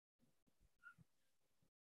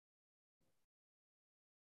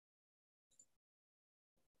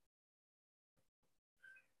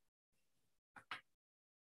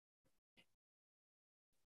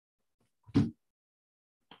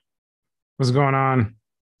What's going on?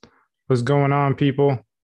 What's going on, people?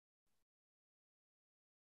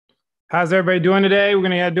 How's everybody doing today? We're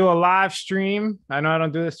gonna do a live stream. I know I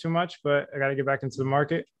don't do this too much, but I gotta get back into the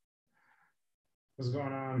market. What's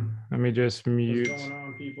going on? Let me just mute. What's going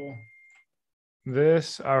on, people?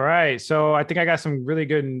 This. All right. So I think I got some really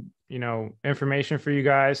good, information for you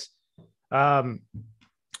guys.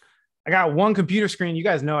 I got one computer screen. You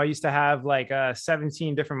guys know I used to have like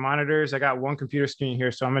 17 different monitors. I got one computer screen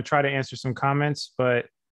here, so I'm gonna try to answer some comments, but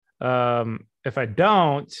if I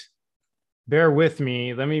don't, bear with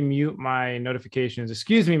me. Let me mute my notifications.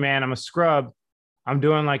 Excuse me, man. I'm a scrub. I'm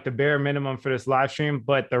doing like the bare minimum for this live stream,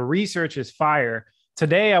 but the research is fire.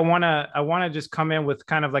 Today, I wanna just come in with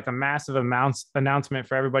kind of like a massive announcement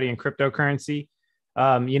for everybody in cryptocurrency.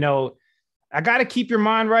 You know, I got to keep your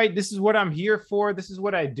mind right. This is what I'm here for. This is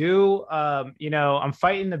what I do. I'm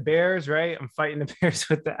fighting the bears, right? I'm fighting the bears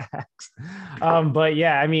with the axe. But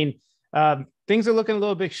yeah, I mean, things are looking a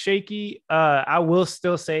little bit shaky. I will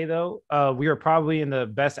still say though, we are probably in the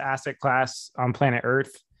best asset class on planet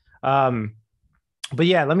Earth. But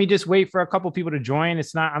yeah, let me just wait for a couple people to join.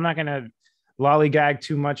 I'm not going to lollygag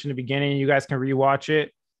too much in the beginning. You guys can rewatch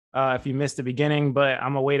it if you missed the beginning, but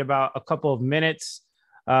I'm gonna wait about a couple of minutes.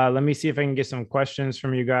 Let me see if I can get some questions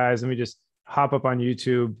from you guys. Let me just hop up on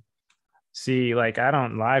YouTube. See, like, I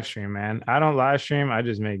don't live stream, man. I don't live stream. I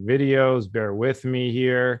just make videos. Bear with me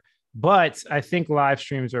here. But I think live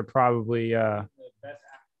streams are probably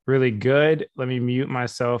really good. Let me mute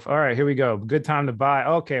myself. All right, here we go. Good time to buy.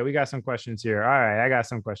 Okay, we got some questions here. All right, I got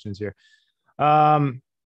some questions here.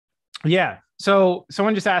 Yeah. So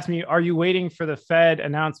someone just asked me, are you waiting for the Fed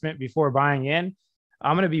announcement before buying in?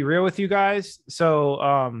 I'm going to be real with you guys. So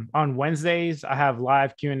on Wednesdays, I have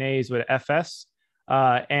live Q&As with FS.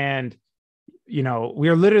 And, we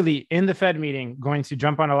are literally in the Fed meeting going to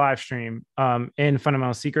jump on a live stream in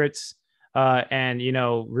Fundamental Secrets and,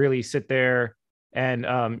 really sit there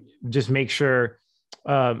and just make sure,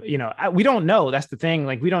 we don't know. That's the thing.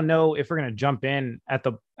 Like, we don't know if we're going to jump in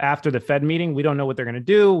after the Fed meeting. We don't know what they're going to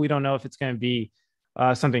do. We don't know if it's going to be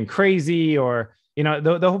something crazy or,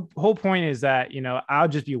 the whole point is that, I'll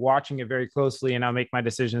just be watching it very closely and I'll make my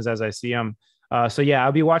decisions as I see them. So yeah,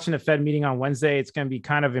 I'll be watching the Fed meeting on Wednesday. It's going to be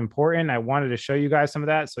kind of important. I wanted to show you guys some of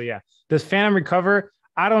that. So yeah, does Phantom recover?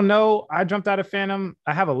 I don't know. I jumped out of Phantom.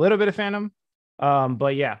 I have a little bit of Phantom.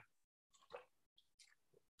 But yeah,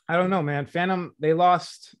 I don't know, man. Phantom, they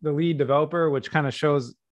lost the lead developer, which kind of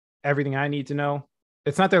shows everything I need to know.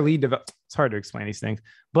 It's not their lead developer. It's hard to explain these things,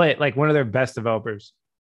 but like one of their best developers.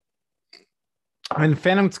 And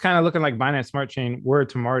Phantom's kind of looking like Binance Smart Chain. Word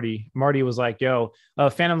to Marty. Marty was like, yo,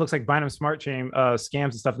 Phantom looks like Binance Smart Chain scams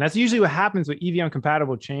and stuff. And that's usually what happens with EVM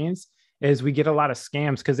compatible chains is we get a lot of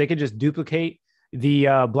scams because they could just duplicate the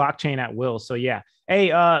blockchain at will. So yeah.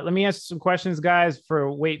 Hey, let me answer some questions, guys,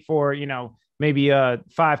 wait for, maybe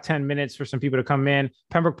 5-10 minutes for some people to come in.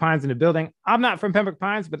 Pembroke Pines in the building. I'm not from Pembroke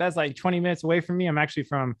Pines, but that's like 20 minutes away from me. I'm actually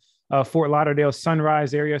from Fort Lauderdale,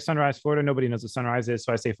 Sunrise area, Sunrise, Florida. Nobody knows what Sunrise is,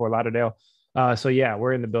 so I say Fort Lauderdale. So yeah,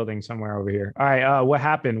 we're in the building somewhere over here. All right. What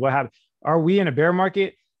happened? Are we in a bear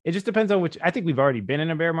market? It just depends on which. I think we've already been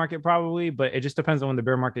in a bear market probably, but it just depends on when the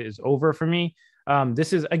bear market is over for me.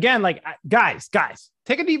 This is again, like, guys,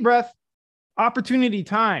 take a deep breath. Opportunity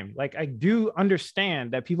time. Like, I do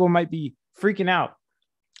understand that people might be freaking out,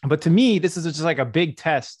 but to me, this is just like a big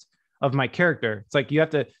test of my character. It's like you have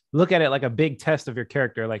to look at it like a big test of your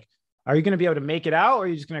character. Like, are you going to be able to make it out, or are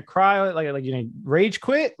you just going to cry like rage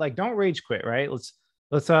quit? Like, don't rage quit, right? Let's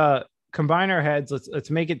combine our heads. Let's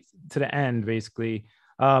make it to the end, basically.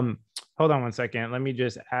 Hold on one second. Let me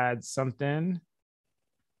just add something.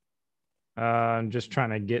 I'm just trying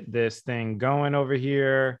to get this thing going over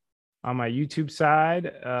here on my YouTube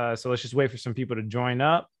side. So let's just wait for some people to join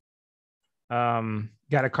up.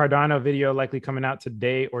 Got a Cardano video likely coming out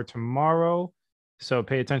today or tomorrow, so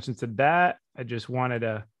pay attention to that. I just wanted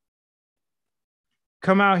to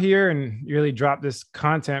come out here and really drop this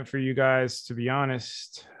content for you guys, to be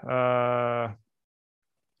honest. Yeah,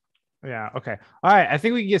 okay. All right, I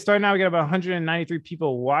think we can get started now. We got about 193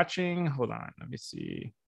 people watching. Hold on, let me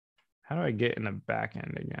see. How do I get in the back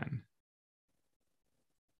end again?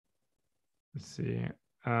 Let's see.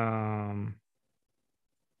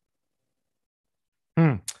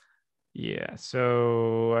 Yeah,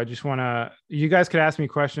 so I just want to, you guys could ask me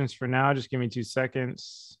questions for now. Just give me 2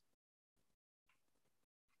 seconds.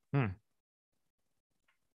 All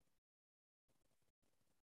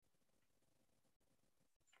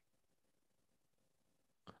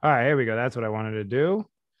right, here we go. That's what I wanted to do.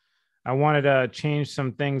 I wanted to change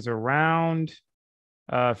some things around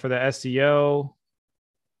for the SEO.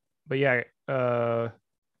 But yeah,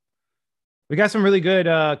 We got some really good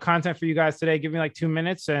content for you guys today. Give me like 2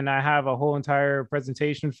 minutes and I have a whole entire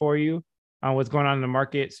presentation for you on what's going on in the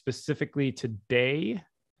market specifically today.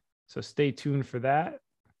 So stay tuned for that.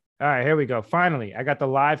 All right, here we go. Finally, I got the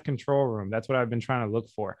live control room. That's what I've been trying to look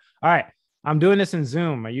for. All right, I'm doing this in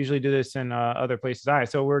Zoom. I usually do this in other places. All right,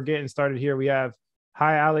 so we're getting started here. We have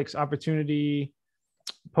Hi Alex, Opportunity,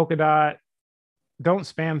 Polkadot. Don't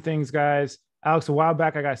spam things, guys. Alex, a while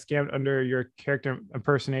back, I got scammed under your character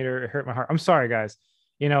impersonator. It hurt my heart. I'm sorry, guys.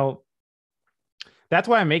 You know, that's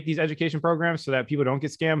why I make these education programs so that people don't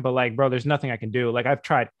get scammed. But like, bro, there's nothing I can do. Like, I've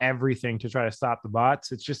tried everything to try to stop the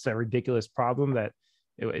bots. It's just a ridiculous problem that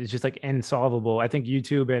it's just like insolvable. I think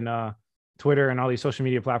YouTube and Twitter and all these social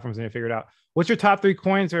media platforms need to figure it out. What's your top 3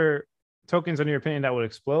 coins or tokens, in your opinion, that would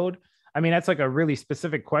explode? I mean, that's like a really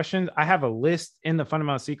specific question. I have a list in the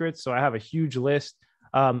Fundamental Secrets. So I have a huge list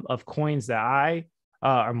of coins that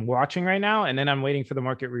I'm watching right now. And then I'm waiting for the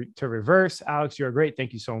market to reverse. Alex, you're great.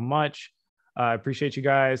 Thank you so much. I appreciate you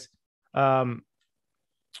guys. First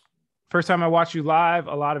time I watched you live,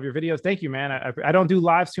 a lot of your videos. Thank you, man. I don't do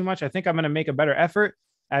lives too much. I think I'm going to make a better effort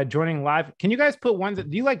at joining live. Can you guys put ones?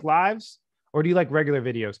 Do you like lives or do you like regular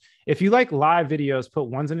videos? If you like live videos,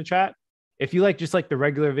 put 1s in the chat. If you like just like the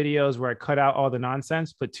regular videos where I cut out all the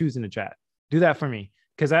nonsense, put 2s in the chat. Do that for me.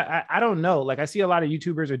 Because I don't know. Like, I see a lot of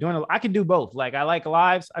YouTubers are doing it. I can do both. Like, I like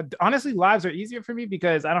lives. Honestly, lives are easier for me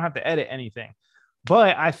because I don't have to edit anything.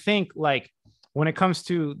 But I think like when it comes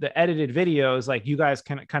to the edited videos, like you guys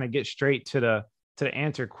can kind of get straight to the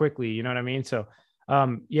answer quickly. You know what I mean? So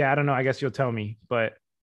yeah, I don't know. I guess you'll tell me. But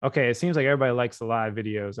okay, it seems like everybody likes the live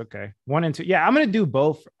videos. Okay, 1 and 2. Yeah, I'm gonna do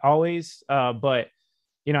both always. But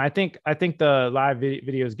you know, I think the live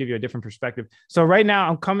videos give you a different perspective. So right now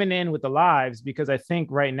I'm coming in with the lives because I think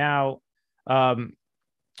right now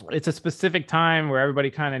it's a specific time where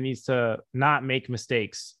everybody kind of needs to not make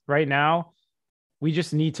mistakes. Right now, we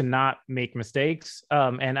just need to not make mistakes.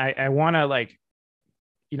 And I want to like,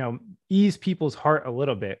 you know, ease people's heart a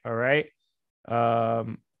little bit. All right.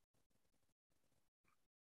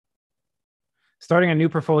 Starting a new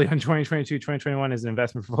portfolio in 2022, 2021 is an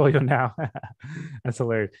investment portfolio now. That's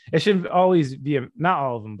hilarious. It should always be, not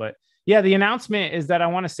all of them, but yeah, the announcement is that I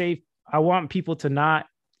want people to not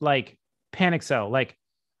like panic sell. Like,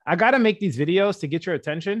 I got to make these videos to get your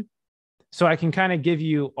attention so I can kind of give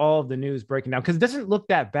you all of the news breaking down, because it doesn't look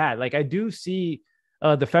that bad. Like, I do see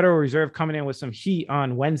the Federal Reserve coming in with some heat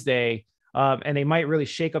on Wednesday, and they might really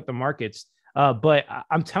shake up the markets. But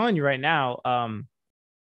I'm telling you right now,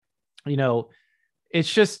 you know, it's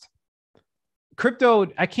just crypto.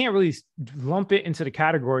 I can't really lump it into the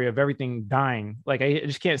category of everything dying. Like, I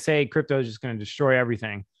just can't say crypto is just going to destroy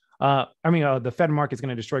everything. The Fed market is going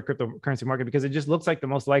to destroy cryptocurrency market because it just looks like the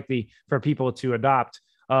most likely for people to adopt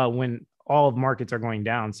when all of markets are going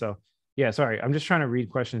down. So yeah, sorry. I'm just trying to read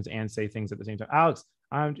questions and say things at the same time. Alex,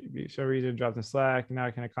 I'm so reason dropped in Slack. Now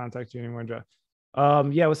I can't contact you anymore.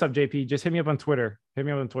 Yeah. What's up, JP? Just hit me up on Twitter.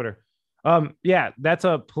 Yeah, that's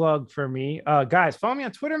a plug for me. Guys, follow me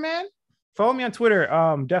on Twitter, man. Follow me on Twitter.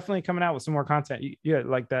 Definitely coming out with some more content. Yeah,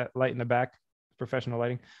 like that light in the back, professional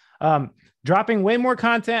lighting. Dropping way more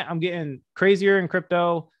content. I'm getting crazier in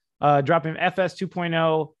crypto. Dropping FS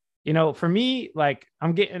 2.0. You know, for me, like,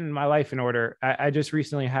 I'm getting my life in order. I just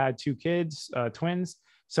recently had 2 kids, twins.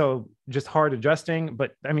 So just hard adjusting.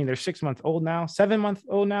 But I mean, they're 6 months old now, 7 months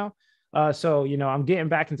old now. So, you know, I'm getting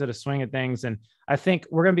back into the swing of things. And I think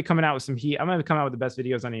we're going to be coming out with some heat. I'm going to come out with the best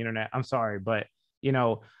videos on the internet. I'm sorry. But, you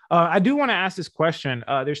know, I do want to ask this question.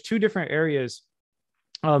 There's 2 different areas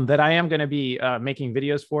that I am going to be making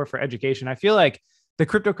videos for education. I feel like the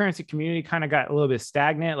cryptocurrency community kind of got a little bit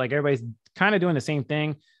stagnant. Like, everybody's kind of doing the same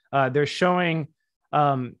thing. They're showing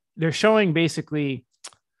basically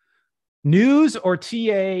news or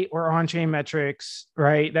TA or on-chain metrics,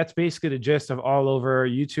 right? That's basically the gist of all over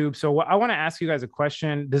YouTube. So I want to ask you guys a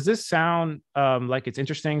question. Does this sound like it's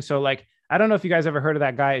interesting? So like, I don't know if you guys ever heard of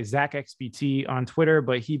that guy, Zach XBT on Twitter,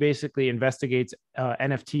 but he basically investigates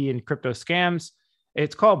NFT and crypto scams.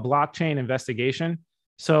 It's called blockchain investigation.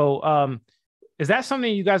 So is that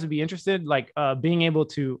something you guys would be interested, like being able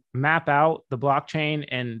to map out the blockchain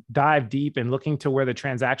and dive deep and looking to where the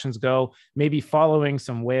transactions go, maybe following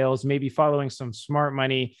some whales, maybe following some smart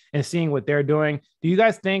money and seeing what they're doing? Do you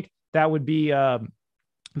guys think that would be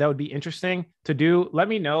interesting to do? Let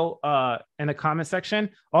me know in the comment section.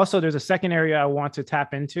 Also, there's a second area I want to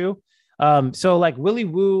tap into. So like Willy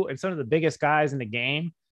Woo and some of the biggest guys in the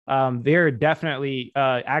game, they're definitely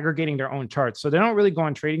aggregating their own charts. So they don't really go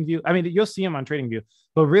on TradingView. I mean, you'll see them on TradingView,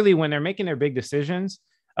 but really when they're making their big decisions,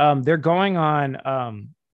 they're going on,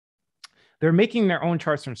 they're making their own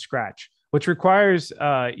charts from scratch. which requires,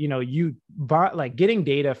 you buy, like getting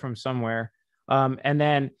data from somewhere, and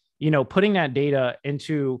then, putting that data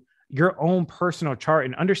into your own personal chart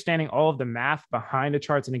and understanding all of the math behind the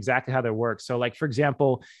charts and exactly how they work. So like, for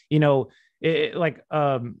example,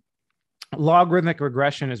 logarithmic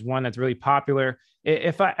regression is one that's really popular.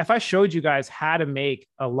 If I showed you guys how to make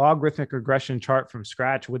a logarithmic regression chart from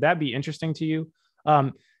scratch, would that be interesting to you?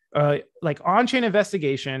 Like on-chain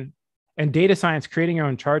investigation and data science, creating your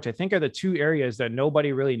own charts, I think are the two areas that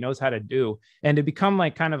nobody really knows how to do. And to become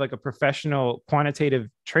like kind of like a professional quantitative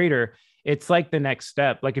trader, it's like the next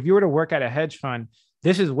step. Like if you were to work at a hedge fund,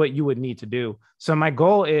 this is what you would need to do. So my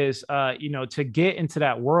goal is, to get into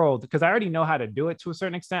that world, because I already know how to do it to a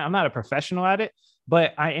certain extent. I'm not a professional at it,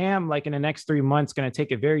 but I am, like, in the next 3 months going to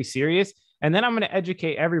take it very serious. And then I'm going to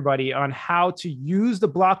educate everybody on how to use the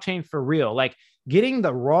blockchain for real, like getting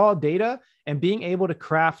the raw data and being able to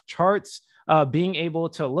craft charts, being able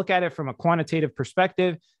to look at it from a quantitative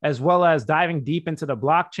perspective, as well as diving deep into the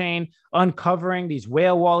blockchain, uncovering these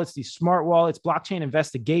whale wallets, these smart wallets, blockchain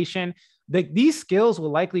investigation. These skills will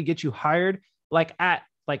likely get you hired like at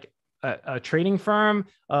like a trading firm.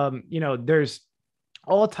 There's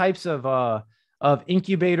all types of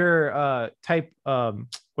incubator type,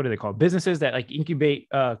 what are they called? Businesses that like incubate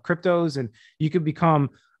cryptos, and you could become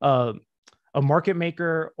a market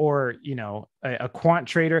maker or, a quant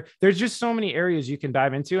trader. There's just so many areas you can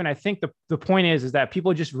dive into. And I think the point is that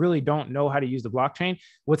people just really don't know how to use the blockchain.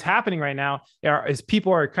 What's happening right now is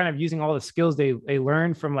people are kind of using all the skills they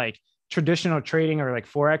learned from like traditional trading or like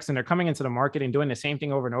Forex, and they're coming into the market and doing the same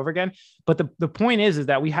thing over and over again. But the point is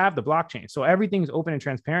that we have the blockchain. So everything's open and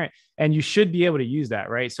transparent, and you should be able to use that,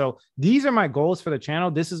 right? So these are my goals for the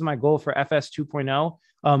channel. This is my goal for FS 2.0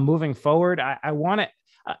 moving forward. I want to,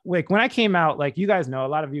 like when I came out, like you guys know, a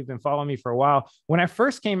lot of you have been following me for a while. When I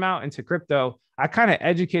first came out into crypto, I kind of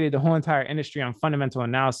educated the whole entire industry on fundamental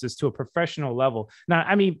analysis to a professional level. Now,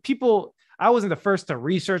 I mean, I wasn't the first to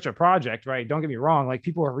research a project, right? Don't get me wrong. Like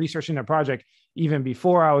people were researching a project even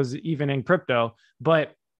before I was even in crypto.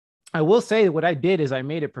 But I will say what I did is I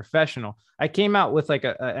made it professional. I came out with like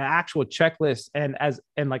an actual checklist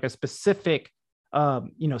and like a specific,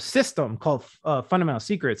 system called Fundamental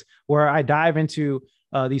Secrets, where I dive into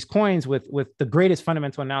these coins with the greatest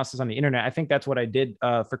fundamental analysis on the internet. I think that's what I did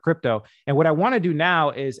for crypto. And what I want to do now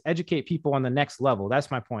is educate people on the next level.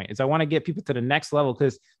 That's my point, is I want to get people to the next level,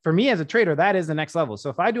 because for me as a trader, that is the next level. So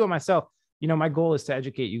if I do it myself, my goal is to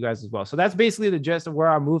educate you guys as well. So that's basically the gist of where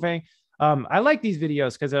I'm moving. I like these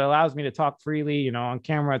videos because it allows me to talk freely. On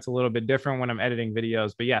camera, it's a little bit different when I'm editing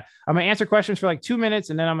videos. But yeah, I'm going to answer questions for like 2 minutes,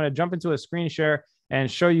 and then I'm going to jump into a screen share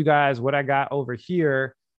and show you guys what I got over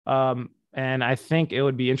here. And I think it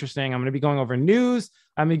would be interesting. I'm going to be going over news.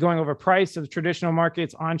 I'm going to be going over price of traditional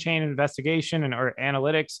markets, on-chain investigation or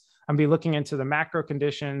analytics. I'm going to be looking into the macro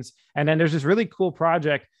conditions. And then there's this really cool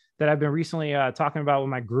project that I've been recently talking about with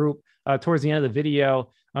my group towards the end of the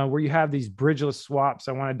video, where you have these bridgeless swaps.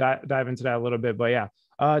 I want to dive into that a little bit. But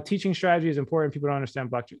yeah, teaching strategy is important. People don't understand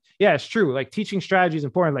blockchain. Yeah, it's true. Like teaching strategy is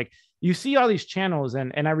important. Like you see all these channels,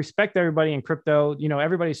 and I respect everybody in crypto.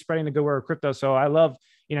 Everybody's spreading the good word of crypto. So I love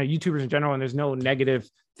YouTubers in general, and there's no negative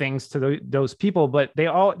things to those people, but they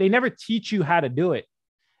never teach you how to do it,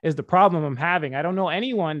 is the problem I'm having. I don't know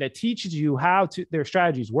anyone that teaches you how their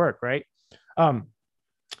strategies work, right?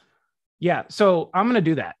 Yeah, so I'm gonna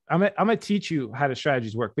do that. I'm gonna teach you how the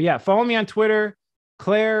strategies work. But yeah, follow me on Twitter,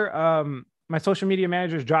 Claire. My social media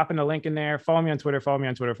manager is dropping the link in there. Follow me on Twitter. Follow me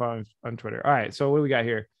on Twitter. Follow me on Twitter. All right. So what do we got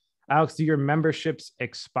here? Alex, do your memberships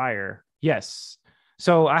expire? Yes.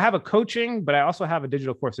 So I have a coaching, but I also have a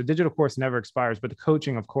digital course. The digital course never expires, but the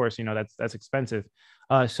coaching, of course, that's expensive.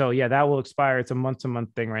 So yeah, that will expire. It's a month-to-month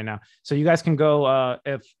thing right now. So you guys can go,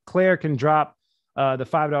 if Claire can drop the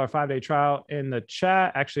 $5 5-day trial in the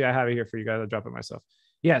chat. Actually, I have it here for you guys. I'll drop it myself.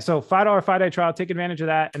 Yeah. So $5 5-day trial, take advantage of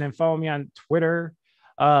that. And then follow me on Twitter.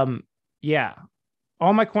 Yeah.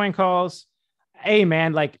 All my coin calls. Hey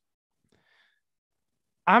man, like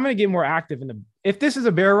I'm going to get more active if this is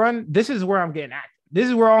a bear run, this is where I'm getting active. This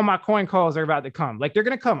is where all my coin calls are about to come. Like they're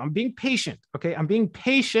going to come. I'm being patient. Okay. I'm being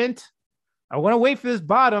patient. I want to wait for this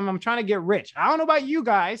bottom. I'm trying to get rich. I don't know about you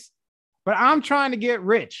guys, but I'm trying to get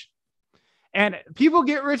rich. And people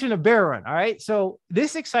get rich in a bear run. All right. So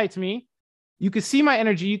this excites me. You can see my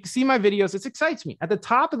energy. You can see my videos. It excites me. At the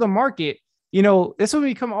top of the market, this will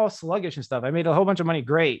become all sluggish and stuff. I made a whole bunch of money.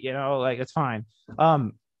 Great. Like it's fine.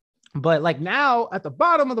 But like now at the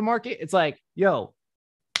bottom of the market, it's like, yo,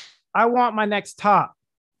 I want my next top.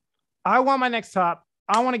 I want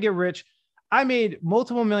to get rich. I made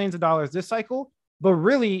multiple millions of dollars this cycle, but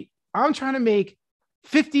really I'm trying to make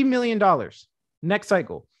 $50 million next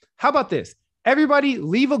cycle. How about this? Everybody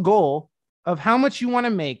leave a goal of how much you want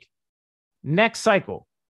to make next cycle.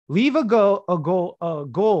 Leave a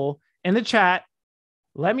goal in the chat.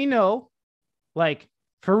 Let me know, like,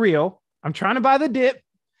 for real. I'm trying to buy the dip.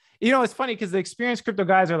 You know, it's funny because the experienced crypto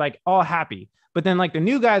guys are like all happy, but then like the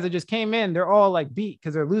new guys that just came in, they're all like beat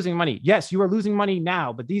because they're losing money. Yes, you are losing money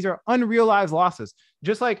now, but these are unrealized losses.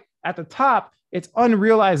 Just like at the top, it's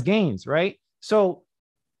unrealized gains, right? So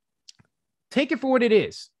take it for what it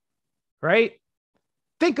is, right?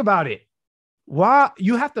 Think about it. Why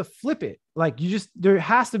you have to flip it? Like there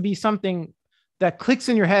has to be something that clicks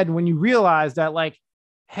in your head when you realize that, like,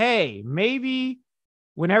 hey, maybe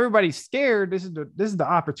when everybody's scared, this is the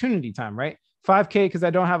opportunity time, right? 5K because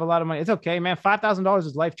I don't have a lot of money. It's okay, man. $5,000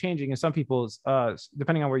 is life changing in some people's,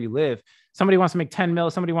 depending on where you live. Somebody wants to make 10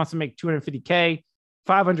 mil. Somebody wants to make 250K,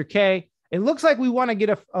 500K. It looks like we want to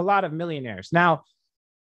get a lot of millionaires. Now,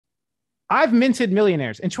 I've minted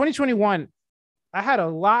millionaires. In 2021, I had a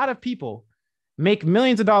lot of people make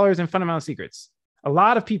millions of dollars in fundamental secrets. A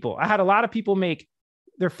lot of people. I had a lot of people make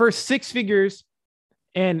their first 6 figures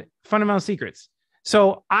in fundamental secrets.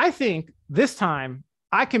 So I think this time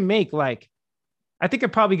I can make like, I think I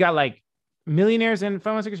probably got like millionaires in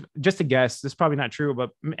fundamental secrets, just a guess. This is probably not true,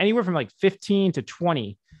 but anywhere from like 15 to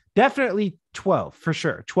 20, definitely 12 for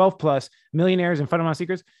sure. 12 plus millionaires in fundamental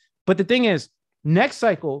secrets. But the thing is, next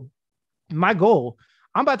cycle, my goal,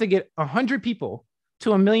 I'm about to get 100 people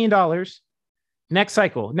to $1 million next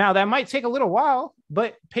cycle. Now that might take a little while,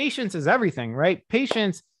 but patience is everything, right?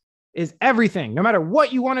 Patience is everything. No matter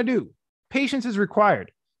what you want to do, patience is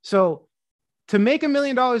required. So to make $1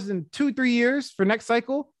 million in 2-3 years for next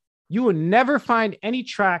cycle, you will never find any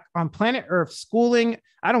track on planet Earth, schooling.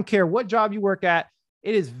 I don't care what job you work at.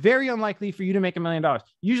 It is very unlikely for you to make $1 million.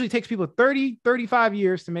 Usually takes people 30, 35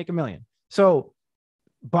 years to make $1 million. So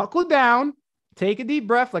buckle down, take a deep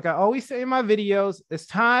breath. Like I always say in my videos, it's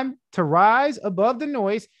time to rise above the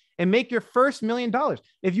noise and make your first $1 million.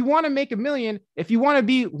 If you want to make $1 million, if you want to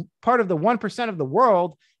be part of the 1% of the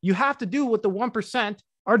world, you have to do what the 1%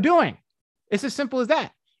 are doing. It's as simple as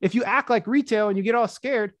that. If you act like retail and you get all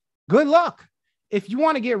scared, good luck. If you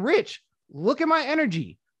want to get rich, look at my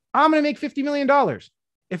energy. I'm going to make $50 million.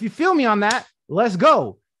 If you feel me on that, let's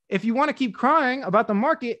go. If you want to keep crying about the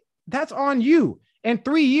market, that's on you. In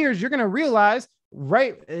 3 years, you're going to realize,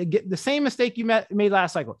 get the same mistake you made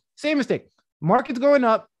last cycle. Same mistake. Market's going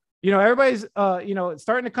up. You know, everybody's,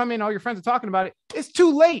 starting to come in. All your friends are talking about it. It's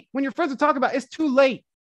too late. When your friends are talking about it, it's too late.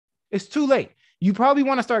 It's too late. You probably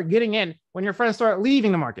want to start getting in when your friends start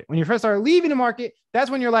leaving the market. When your friends start leaving the market, that's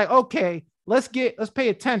when you're like, okay, let's pay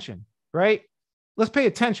attention, right? Let's pay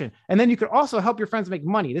attention. And then you can also help your friends make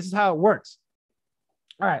money. This is how it works.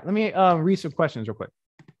 All right, let me read some questions real quick.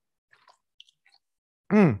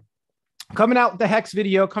 Coming out with the Hex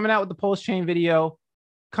video, coming out with the Pulse Chain video,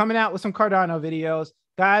 coming out with some Cardano videos.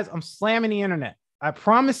 Guys, I'm slamming the internet. I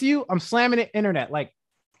promise you, I'm slamming the internet. Like,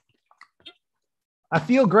 I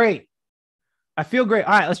feel great. I feel great.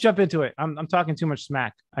 All right, let's jump into it. I'm talking too much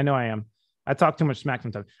smack. I know I am. I talk too much smack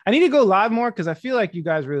sometimes. I need to go live more because I feel like you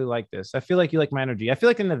guys really like this. I feel like you like my energy. I feel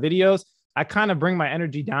like in the videos, I kind of bring my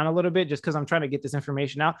energy down a little bit just because I'm trying to get this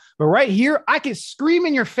information out. But right here, I can scream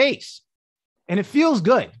in your face and it feels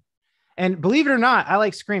good. And believe it or not, I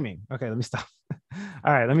like screaming. Okay, let me stop.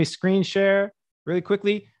 All right, let me screen share really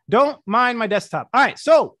quickly. Don't mind my desktop. All right,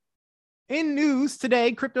 so in news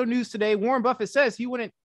today, crypto news today, Warren Buffett says he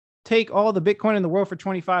wouldn't take all the Bitcoin in the world for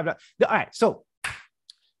 $25. All right, so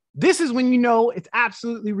this is when you know it's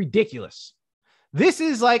absolutely ridiculous. This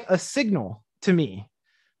is like a signal to me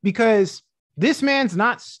because this man's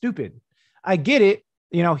not stupid. I get it.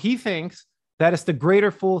 You know, he thinks that it's the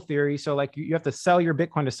greater fool theory. So like you have to sell your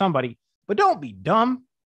Bitcoin to somebody, but don't be dumb.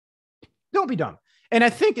 Don't be dumb. And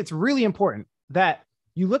I think it's really important that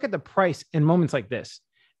you look at the price in moments like this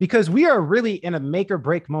because we are really in a make or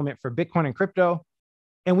break moment for Bitcoin and crypto.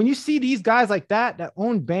 And when you see these guys like that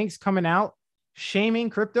own banks coming out, shaming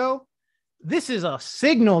crypto, this is a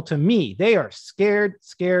signal to me. They are scared.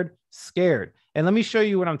 And let me show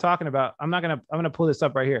you what I'm talking about. I'm going to pull this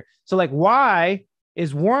up right here. So like, why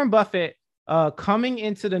is Warren Buffett coming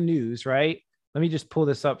into the news, right? Let me just pull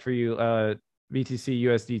this up for you. BTC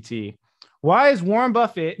USDT. Why is Warren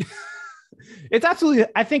Buffett? It's absolutely,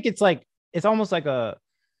 I think it's almost like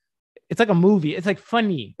it's like a movie. It's like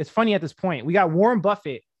funny. It's funny at this point. We got Warren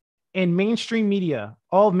Buffett in mainstream media,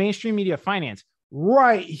 all mainstream media finance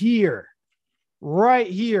right here.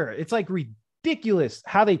 It's like ridiculous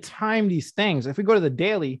how they time these things. If we go to the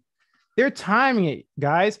daily, they're timing it,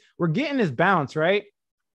 guys. We're getting this bounce, right?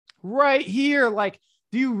 Right here. Like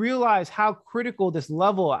Do you realize how critical this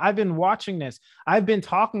level? I've been watching this. I've been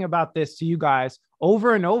talking about this to you guys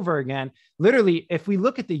over and over again. Literally, if we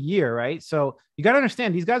look at the year, right? So you got to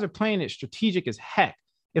understand these guys are playing it strategic as heck.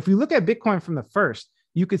 If we look at Bitcoin from the first,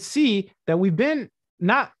 you could see that we've been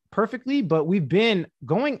not perfectly, but we've been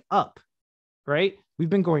going up, right? We've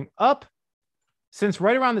been going up since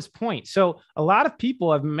right around this point. So a lot of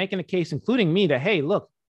people have been making a case, including me, that, hey, look,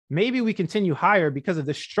 maybe we continue higher because of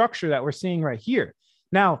the structure that we're seeing right here.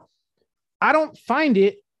 Now, I don't find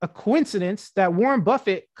it a coincidence that Warren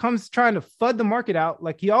Buffett comes trying to FUD the market out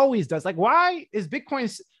like he always does. Like, why is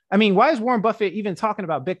Warren Buffett even talking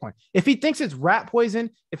about Bitcoin? If he thinks it's rat poison,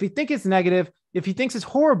 if he thinks it's negative, if he thinks it's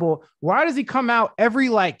horrible, why does he come out every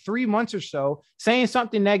like 3 months or so saying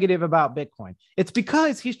something negative about Bitcoin? It's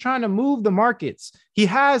because he's trying to move the markets. He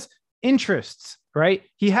has interests, right?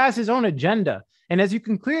 He has his own agenda. And as you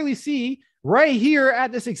can clearly see right here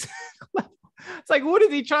at this exact level, it's like, what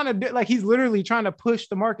is he trying to do? Like, he's literally trying to push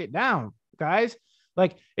the market down, guys.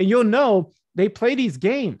 Like, and you'll know they play these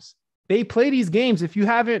games. They play these games. If you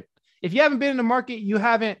haven't been in the market, you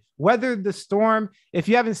haven't weathered the storm. If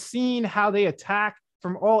you haven't seen how they attack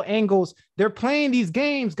from all angles, they're playing these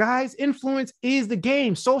games, guys. Influence is the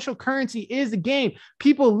game. Social currency is the game.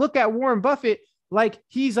 People look at Warren Buffett like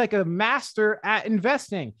he's like a master at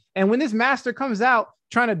investing. And when this master comes out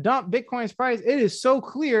trying to dump Bitcoin's price, it is so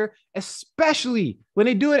clear, especially when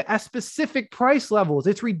they do it at specific price levels.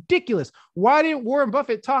 It's ridiculous. Why didn't Warren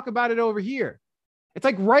Buffett talk about it over here? It's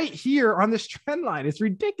like right here on this trend line. It's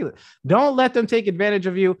ridiculous. Don't let them take advantage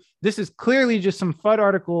of you. This is clearly just some FUD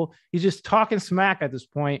article. He's just talking smack at this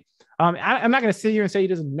point. I'm not going to sit here and say he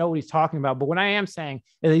doesn't know what he's talking about, but what I am saying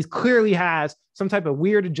is he clearly has some type of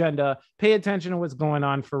weird agenda. Pay attention to what's going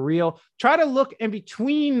on for real. Try to look in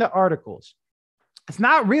between the articles. It's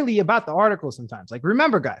not really about the article sometimes. Like,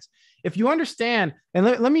 remember, guys, if you understand, and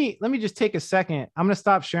let me just take a second. I'm going to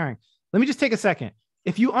stop sharing. Let me just take a second.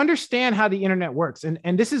 If you understand how the internet works,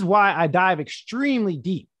 and this is why I dive extremely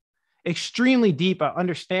deep at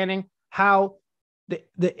understanding how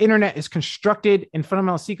the internet is constructed in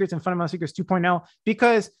Fundamental Secrets and Fundamental Secrets 2.0,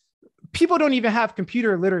 because people don't even have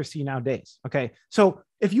computer literacy nowadays. Okay. So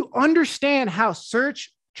if you understand how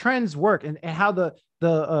search trends work and how the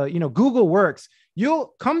Google works,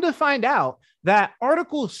 you'll come to find out that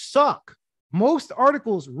articles suck. Most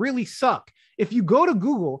articles really suck. If you go to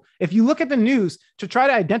Google, if you look at the news to try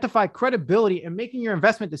to identify credibility in making your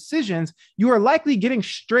investment decisions, you are likely getting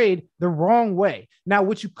strayed the wrong way. Now,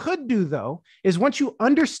 what you could do, though, is once you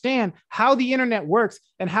understand how the internet works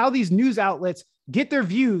and how these news outlets get their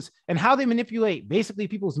views and how they manipulate basically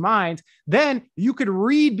people's minds, then you could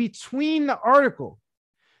read between the article.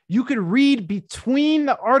 You could read between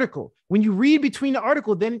the article. When you read between the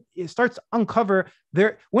article, then it starts to uncover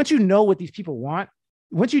once you know what these people want,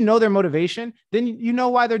 once you know their motivation, then you know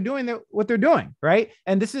why they're doing what they're doing, right?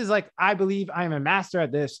 And this is like, I believe I am a master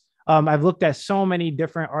at this. I've looked at so many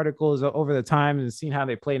different articles over the time and seen how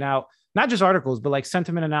they played out, not just articles, but like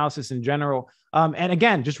sentiment analysis in general. And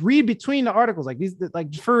again, just read between the articles, like these,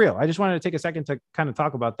 like for real. I just wanted to take a second to kind of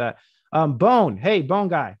talk about that. Bone, hey, Bone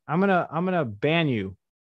guy, I'm gonna ban you.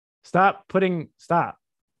 Stop.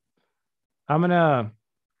 I'm gonna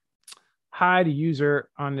hide a user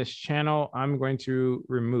on this channel. I'm going to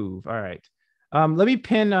remove. All right. Let me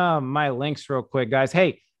pin my links real quick, guys.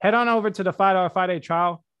 Hey, head on over to the $5 5-day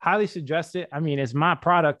trial. Highly suggest it. I mean, it's my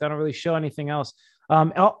product. I don't really show anything else.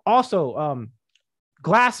 Also,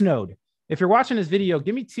 Glassnode. If you're watching this video,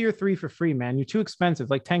 give me tier 3 for free, man. You're too expensive,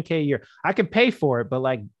 like $10K a year. I could pay for it, but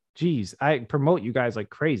like, geez, I promote you guys like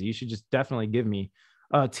crazy. You should just definitely give me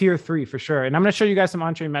tier 3 for sure. And I'm going to show you guys some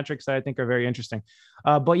on-chain metrics that I think are very interesting.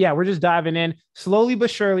 But yeah, we're just diving in slowly but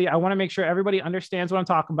surely. I want to make sure everybody understands what I'm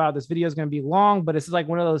talking about. This video is going to be long, but it's like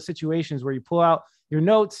one of those situations where you pull out your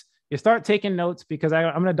notes, you start taking notes, because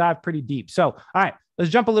I'm going to dive pretty deep. So, all right,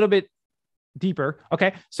 let's jump a little bit deeper.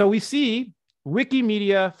 Okay. So we see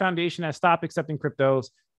Wikimedia Foundation has stopped accepting cryptos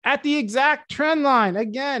at the exact trend line.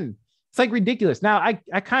 Again, it's like ridiculous. Now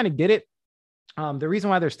I kind of get it. The reason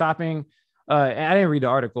why they're stopping, I didn't read the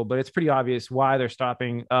article, but it's pretty obvious why they're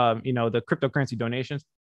stopping, the cryptocurrency donations.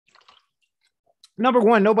 Number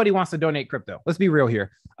one, nobody wants to donate crypto. Let's be real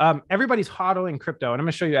here. Everybody's hodling crypto, and I'm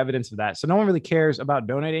going to show you evidence of that. So no one really cares about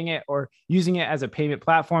donating it or using it as a payment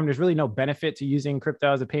platform. There's really no benefit to using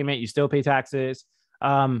crypto as a payment. You still pay taxes.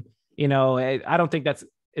 I don't think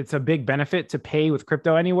it's a big benefit to pay with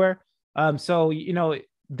crypto anywhere.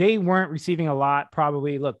 They weren't receiving a lot,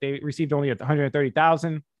 probably. Look, they received only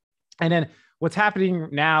 130,000. And then what's happening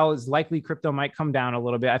now is likely crypto might come down a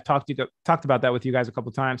little bit. I've talked about that with you guys a couple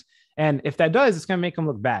of times. And if that does, it's going to make them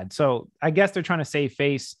look bad. So I guess they're trying to save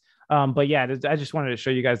face. But yeah, I just wanted to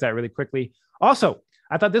show you guys that really quickly. Also,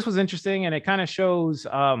 I thought this was interesting, and it kind of shows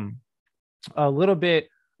a little bit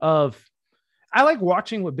of, I like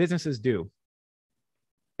watching what businesses do.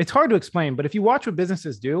 It's hard to explain, but if you watch what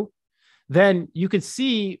businesses do, then you could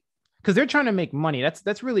see, because they're trying to make money.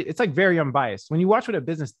 That's really, it's like very unbiased. When you watch what a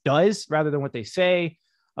business does rather than what they say,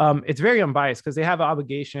 it's very unbiased because they have an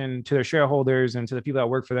obligation to their shareholders and to the people that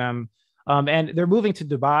work for them. And they're moving to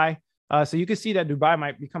Dubai. So you can see that Dubai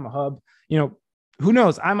might become a hub. You know, who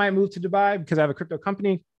knows? I might move to Dubai because I have a crypto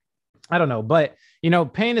company. I don't know. But, you know,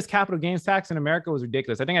 paying this capital gains tax in America was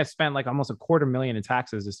ridiculous. I think I spent like almost $250,000 in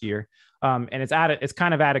taxes this year. And it's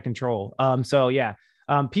kind of out of control. So yeah,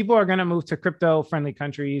 people are going to move to crypto friendly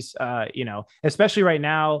countries, you know, especially right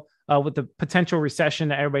now with the potential recession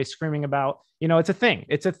that everybody's screaming about. You know, it's a thing.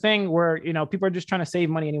 It's a thing where, you know, people are just trying to save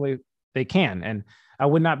money any way they can. And I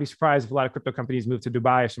would not be surprised if a lot of crypto companies move to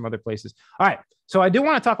Dubai or some other places. All right. So I do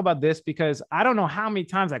want to talk about this because I don't know how many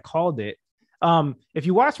times I called it. If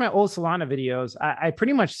you watch my old Solana videos, I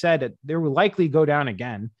pretty much said that there will likely go down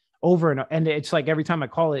again over and it's like every time I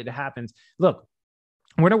call it, it happens. Look,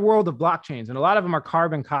 we're in a world of blockchains and a lot of them are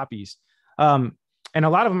carbon copies. And a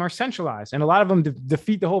lot of them are centralized and a lot of them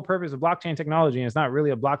defeat the whole purpose of blockchain technology. And it's not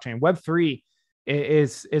really a blockchain. Web3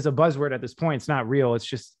 is a buzzword at this point. It's not real. It's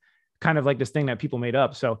just kind of like this thing that people made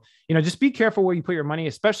up. So, you know, just be careful where you put your money,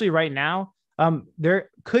 especially right now. There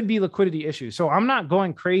could be liquidity issues. So I'm not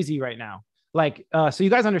going crazy right now. Like, so you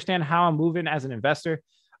guys understand how I'm moving as an investor.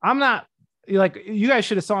 I'm not like, you guys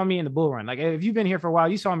should have saw me in the bull run. Like if you've been here for a while,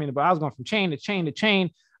 you saw me in the bull. I was going from chain to chain to chain.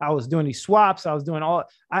 I was doing these swaps. I was doing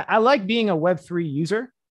I like being a Web3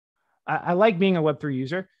 user. I like being a Web3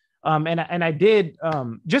 user. And I did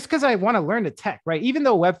just because I want to learn the tech, right? Even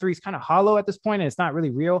though Web3 is kind of hollow at this point and it's not really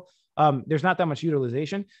real, there's not that much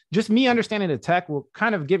utilization. Just me understanding the tech will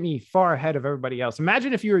kind of get me far ahead of everybody else.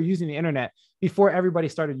 Imagine if you were using the internet before everybody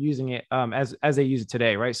started using it as they use it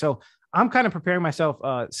today, right? So I'm kind of preparing myself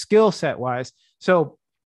skill set wise. So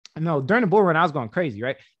no, during the bull run, I was going crazy,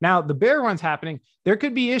 right? Now the bear run's happening. There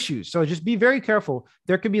could be issues. So just be very careful.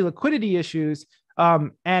 There could be liquidity issues.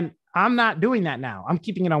 And I'm not doing that now. I'm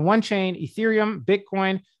keeping it on one chain, Ethereum,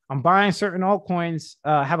 Bitcoin. I'm buying certain altcoins.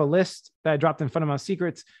 Have a list that I dropped in front of my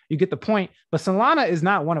secrets. You get the point. But Solana is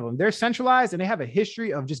not one of them. They're centralized and they have a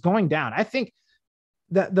history of just going down. I think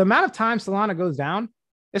the amount of time Solana goes down,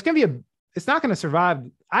 it's not going to survive.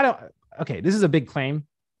 Okay, this is a big claim.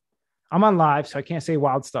 I'm on live, so I can't say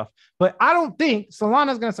wild stuff. But I don't think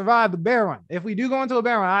Solana is going to survive the bear run. If we do go into a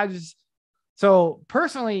bear run, so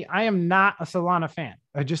personally, I am not a Solana fan.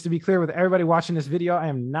 Just to be clear with everybody watching this video, I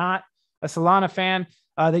am not a Solana fan.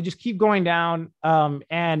 They just keep going down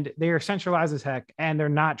and they are centralized as heck and they're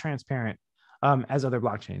not transparent as other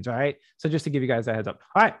blockchains. All right. So just to give you guys a heads up.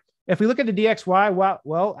 All right. If we look at the DXY,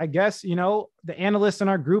 well, I guess, you know, the analysts in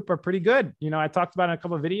our group are pretty good. You know, I talked about it in a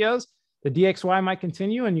couple of videos. The DXY might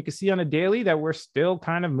continue, and you can see on a daily that we're still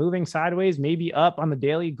kind of moving sideways, maybe up on the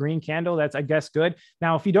daily green candle. That's, I guess, good.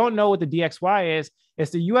 Now, if you don't know what the DXY is,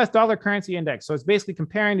 it's the US dollar currency index. So it's basically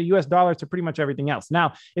comparing the US dollar to pretty much everything else.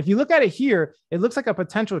 Now, if you look at it here, it looks like a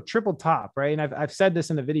potential triple top, right? And I've said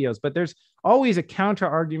this in the videos, but there's always a counter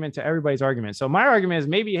argument to everybody's argument. So my argument is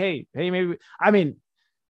maybe, maybe, I mean,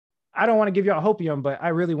 I don't want to give you all hopium, but I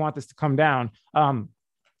really want this to come down.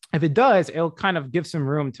 If it does, it'll kind of give some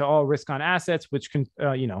room to all risk on assets, which can,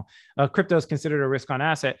 crypto is considered a risk on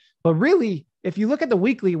asset. But really, if you look at the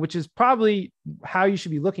weekly, which is probably how you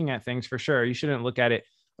should be looking at things for sure, you shouldn't look at it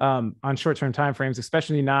on short-term timeframes,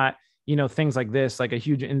 especially not, things like this, like a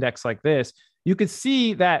huge index like this. You could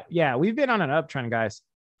see that, yeah, we've been on an uptrend, guys,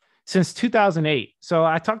 since 2008. So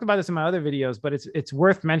I talked about this in my other videos, but it's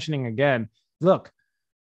worth mentioning again. Look,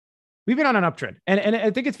 we've been on an uptrend. And I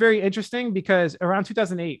think it's very interesting because around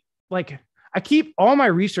 2008, like all my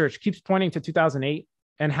research keeps pointing to 2008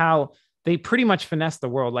 and how they pretty much finessed the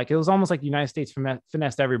world. Like it was almost like the United States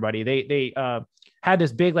finessed everybody. They had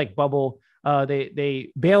this big like bubble.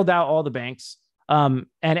 They bailed out all the banks and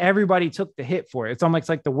everybody took the hit for it. It's almost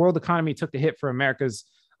like the world economy took the hit for America's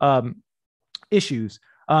issues.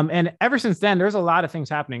 And ever since then, there's a lot of things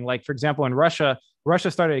happening. Like, for example, in Russia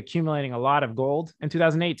started accumulating a lot of gold in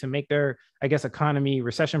 2008 to make their, I guess, economy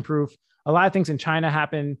recession proof. A lot of things in China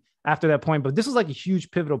happened after that point, but this is like a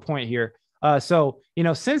huge pivotal point here. So,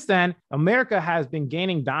 since then, America has been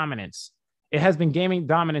gaining dominance. It has been gaining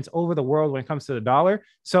dominance over the world when it comes to the dollar.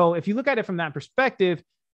 So if you look at it from that perspective,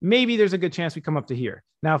 maybe there's a good chance we come up to here.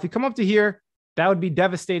 Now, if we come up to here, That would be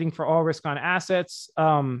devastating for all risk on assets,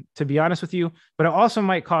 to be honest with you. But it also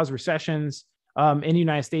might cause recessions in the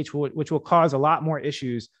United States, which will cause a lot more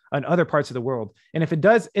issues in other parts of the world. And if it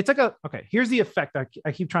does, it's like okay, here's the effect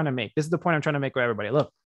I keep trying to make. This is the point I'm trying to make with everybody.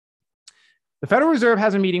 Look, the Federal Reserve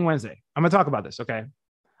has a meeting Wednesday. I'm going to talk about this, okay?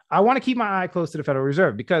 I want to keep my eye close to the Federal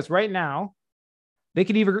Reserve because right now, they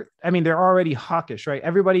could either, they're already hawkish, right?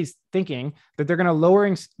 Everybody's thinking that they're going to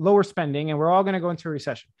lower spending and we're all going to go into a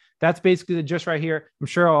recession. That's basically the gist right here. I'm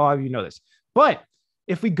sure all of you know this. But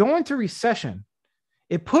if we go into recession,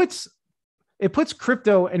 it puts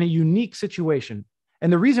crypto in a unique situation.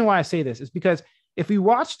 And the reason why I say this is because if we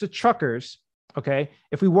watch the truckers, okay,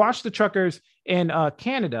 if we watch the truckers in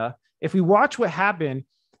Canada, if we watch what happened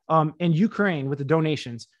in Ukraine with the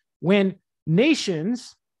donations, when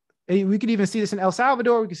nations, we could even see this in El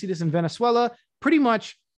Salvador, we can see this in Venezuela, pretty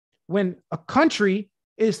much when a country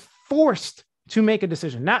is forced to make a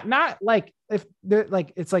decision, not like if they're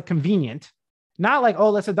like, it's like convenient, not like,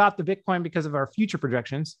 oh, let's adopt the Bitcoin because of our future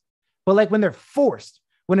projections, but like when they're forced,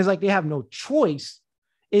 when it's like they have no choice,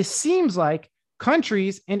 it seems like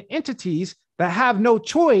countries and entities that have no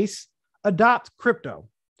choice adopt crypto.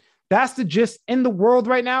 That's the gist in the world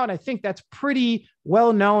right now. And I think that's pretty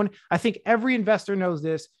well known. I think every investor knows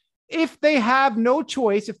this. If they have no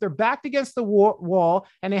choice, if they're backed against the wall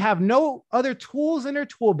and they have no other tools in their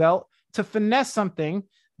tool belt to finesse something,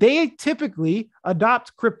 they typically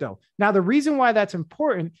adopt crypto. Now, the reason why that's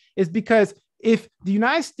important is because if the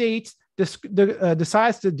United States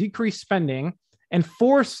decides to decrease spending and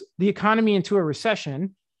force the economy into a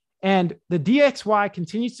recession, and the DXY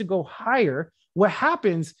continues to go higher, what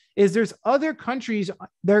happens is there's other countries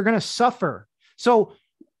that are going to suffer. So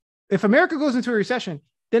if America goes into a recession,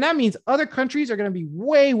 then that means other countries are going to be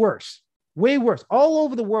way worse all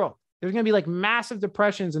over the world. There's going to be like massive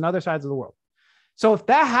depressions in other sides of the world. So if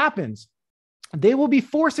that happens, they will be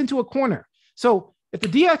forced into a corner. So if the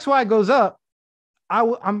DXY goes up,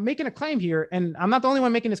 I'm making a claim here, and I'm not the only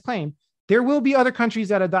one making this claim. There will be other countries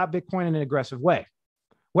that adopt Bitcoin in an aggressive way.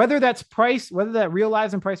 Whether that's price, whether that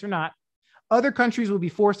realized in price or not, other countries will be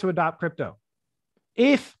forced to adopt crypto.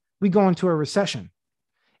 If we go into a recession,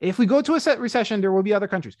 if we go to a recession, there will be other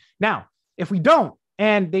countries. Now, if we don't,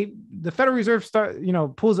 and the Federal Reserve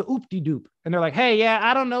pulls a oop-de-doop, and they're like, hey, yeah,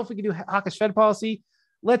 I don't know if we can do hawkish Fed policy.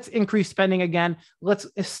 Let's increase spending again. Let's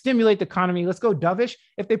stimulate the economy. Let's go dovish.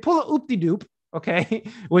 If they pull a oop-de-doop, okay,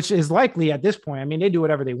 which is likely at this point. They do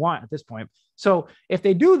whatever they want at this point. So if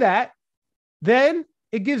they do that, then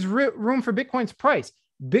it gives room for Bitcoin's price.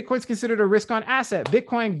 Bitcoin's considered a risk on asset.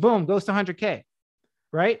 Bitcoin, boom, goes to 100K,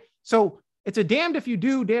 right? So it's a damned if you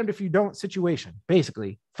do, damned if you don't situation,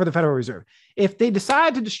 basically, for the Federal Reserve. If they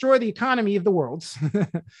decide to destroy the economy of the world,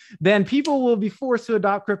 then people will be forced to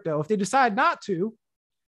adopt crypto. If they decide not to,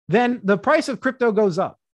 then the price of crypto goes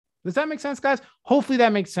up. Does that make sense, guys? Hopefully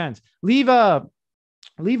that makes sense. Leave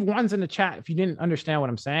ones in the chat if you didn't understand what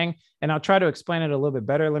I'm saying, and I'll try to explain it a little bit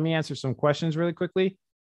better. Let me answer some questions really quickly.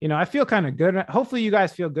 I feel kind of good. Hopefully you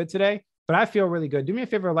guys feel good today, but I feel really good. Do me a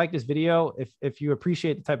favor, like this video if you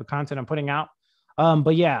appreciate the type of content I'm putting out.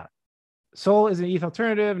 But yeah, Sol is an ETH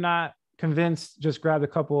alternative, not convinced. Just grabbed a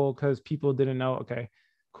couple because people didn't know. Okay,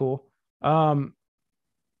 cool.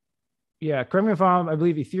 Yeah, correct me if I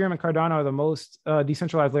believe Ethereum and Cardano are the most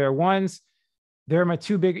decentralized layer ones. They're my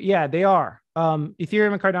two big, yeah, they are.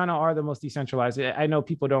 Ethereum and Cardano are the most decentralized. I know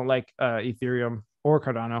people don't like Ethereum or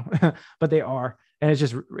Cardano, but they are. And it's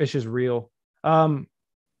just real. Yeah,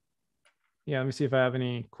 let me see if I have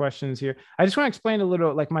any questions here. I just want to explain a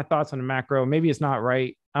little, like my thoughts on the macro. Maybe it's not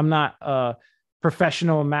right. I'm not a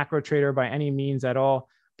professional macro trader by any means at all,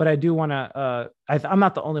 but I do want to, I'm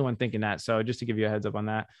not the only one thinking that. So just to give you a heads up on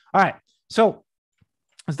that. All right. So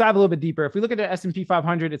let's dive a little bit deeper. If we look at the S&P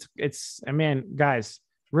 500, it's guys,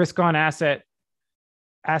 risk on asset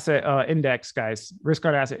index, guys, risk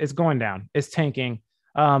on asset, it's going down. It's tanking.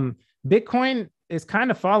 Bitcoin is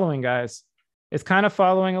kind of following, guys. It's kind of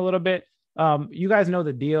following a little bit. You guys know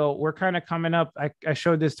the deal. We're kind of coming up. I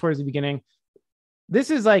showed this towards the beginning. This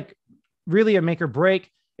is like really a make or break.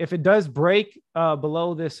 If it does break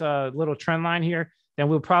below this little trend line here, then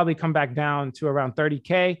we'll probably come back down to around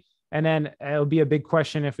 30K. And then it'll be a big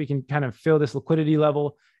question if we can kind of fill this liquidity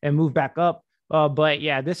level and move back up. But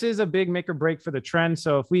yeah, this is a big make or break for the trend.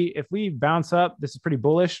 So if we bounce up, this is pretty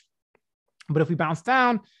bullish. But if we bounce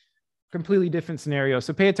down, completely different scenario.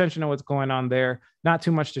 So pay attention to what's going on there. Not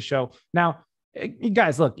too much to show. Now,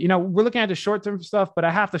 guys, look, we're looking at the short-term stuff, but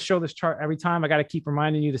I have to show this chart every time. I got to keep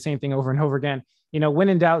reminding you the same thing over and over again. When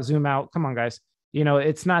in doubt, zoom out. Come on, guys.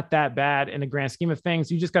 It's not that bad in the grand scheme of things.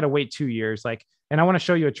 You just got to wait 2 years. And I want to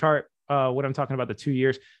show you a chart what I'm talking about, the 2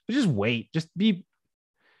 years, but just wait, just be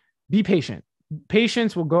patient.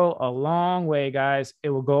 Patience will go a long way, guys. It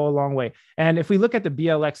will go a long way. And if we look at the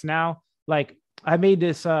BLX now, like I made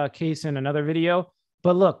this case in another video,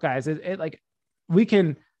 but look, guys, like we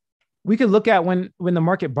can look at when the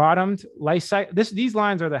market bottomed, life cycle. These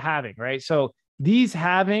lines are the halving, right? So these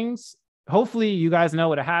halvings, hopefully you guys know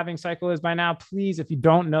what a halving cycle is by now. Please, if you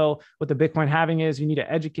don't know what the Bitcoin halving is, you need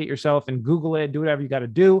to educate yourself and Google it, do whatever you got to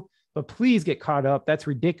do. But please get caught up. That's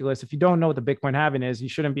ridiculous. If you don't know what the Bitcoin halving is, you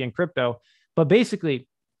shouldn't be in crypto. But basically,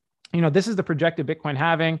 this is the projected Bitcoin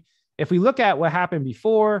halving. If we look at what happened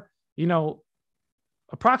before,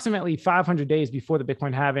 approximately 500 days before the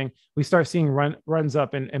Bitcoin halving, we start seeing runs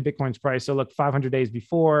up in Bitcoin's price. So look, 500 days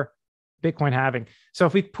before Bitcoin halving. So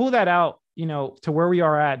if we pull that out, to where we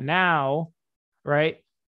are at now, right,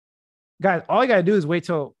 guys, all you got to do is wait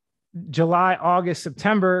till July, August,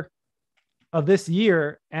 September of this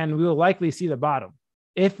year, and we will likely see the bottom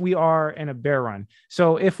if we are in a bear run.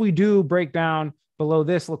 So if we do break down below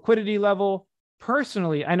this liquidity level,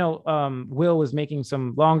 personally, I know Will was making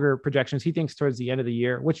some longer projections. He thinks towards the end of the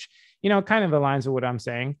year, which, kind of aligns with what I'm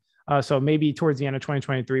saying. So maybe towards the end of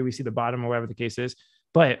 2023, we see the bottom or whatever the case is.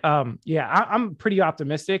 But I'm pretty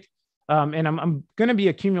optimistic. And I'm going to be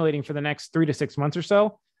accumulating for the next 3 to 6 months or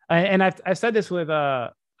so. And I said this with,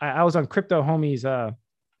 I was on Crypto Homie's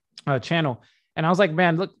channel, and I was like,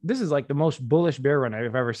 man, look, this is like the most bullish bear run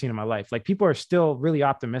I've ever seen in my life. Like people are still really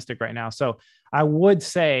optimistic right now. So I would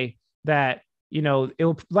say that, it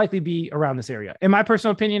will likely be around this area. In my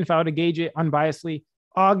personal opinion, if I were to gauge it unbiasedly,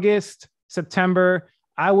 August, September,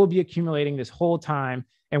 I will be accumulating this whole time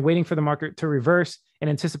and waiting for the market to reverse in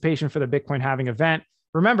anticipation for the Bitcoin halving event.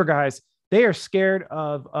 Remember, guys, they are scared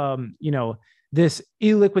of, this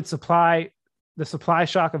illiquid supply, the supply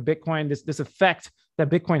shock of Bitcoin, this effect that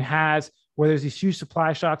Bitcoin has, where there's these huge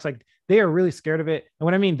supply shocks. Like they are really scared of it. And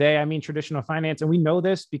when I mean I mean traditional finance. And we know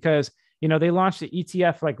this because, they launched the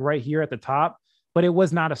ETF like right here at the top, but it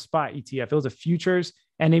was not a spot ETF. It was a futures,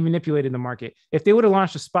 and they manipulated the market. If they would have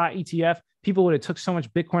launched a spot ETF, people would have took so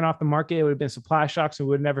much Bitcoin off the market. It would have been supply shocks, and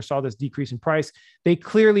we would have never saw this decrease in price. They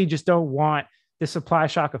clearly just don't want the supply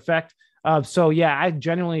shock effect. So yeah, I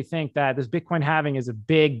genuinely think that this Bitcoin halving is a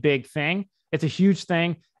big, big thing. It's a huge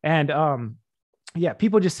thing. And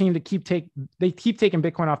people just seem to keep taking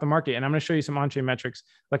Bitcoin off the market. And I'm going to show you some on-chain metrics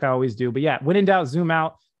like I always do. But yeah, when in doubt, zoom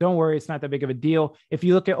out. Don't worry. It's not that big of a deal. If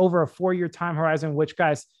you look at over a 4-year time horizon, which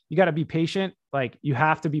guys, you got to be patient. Like you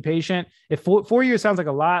have to be patient. If 4 years sounds like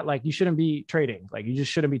a lot, like you shouldn't be trading. Like you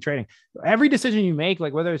just shouldn't be trading. Every decision you make,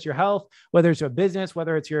 like whether it's your health, whether it's your business,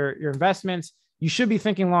 whether it's your investments, you should be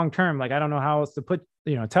thinking long-term. Like, I don't know how else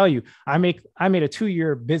to tell you, I made a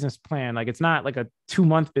 2-year business plan. Like it's not like a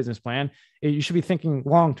 2-month business plan. You should be thinking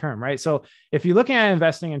long-term, right? So if you're looking at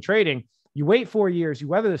investing and trading, you wait 4 years, you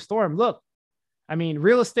weather the storm. Look, I mean,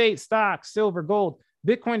 real estate, stocks, silver, gold,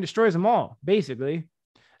 Bitcoin destroys them all basically.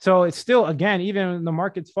 So it's still, again, even when the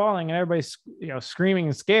market's falling and everybody's, screaming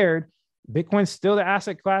and scared, Bitcoin's still the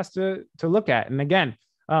asset class to look at. And again,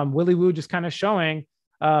 Willy Woo just kind of showing,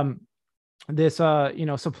 this,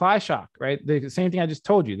 supply shock, right? The same thing I just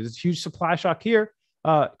told you, there's a huge supply shock here,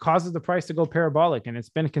 causes the price to go parabolic, and it's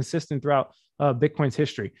been consistent throughout Bitcoin's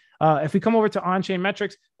history. If we come over to on-chain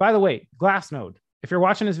metrics, by the way, Glassnode, if you're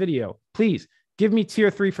watching this video, please give me tier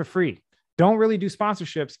 3 for free. Don't really do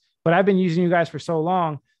sponsorships, but I've been using you guys for so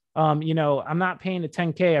long. I'm not paying the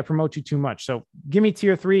 10K. I promote you too much. So give me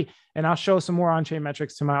tier 3 and I'll show some more on-chain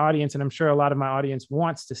metrics to my audience. And I'm sure a lot of my audience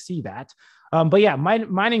wants to see that. But yeah,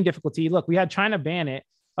 mining difficulty. Look, we had China ban it.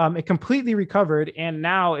 It completely recovered and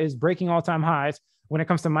now is breaking all-time highs when it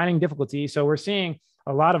comes to mining difficulty. So we're seeing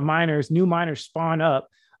a lot of new miners spawn up.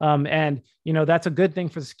 And that's a good thing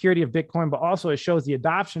for the security of Bitcoin, but also it shows the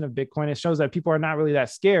adoption of Bitcoin. It shows that people are not really that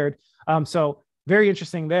scared. So very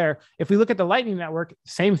interesting there. If we look at the Lightning Network,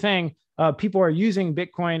 same thing. People are using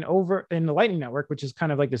Bitcoin over in the Lightning Network, which is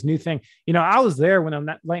kind of like this new thing. I was there when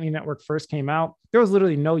the Lightning Network first came out. There was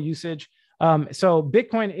literally no usage. So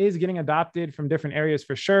Bitcoin is getting adopted from different areas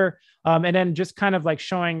for sure. And then just kind of like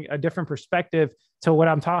showing a different perspective to what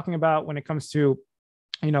I'm talking about when it comes to,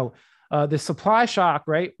 the supply shock,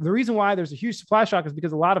 right? The reason why there's a huge supply shock is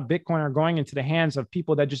because a lot of Bitcoin are going into the hands of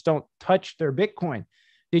people that just don't touch their Bitcoin.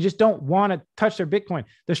 They just don't want to touch their Bitcoin.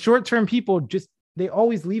 The short-term people they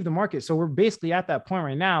always leave the market. So we're basically at that point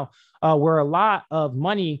right now where a lot of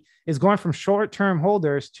money is going from short-term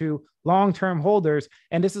holders to long-term holders.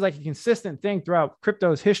 And this is like a consistent thing throughout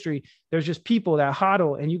crypto's history. There's just people that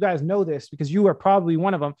hodl, and you guys know this because you are probably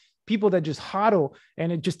one of them. people that just hodl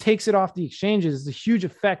and it just takes it off the exchanges. It's a huge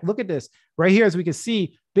effect. Look at this right here. As we can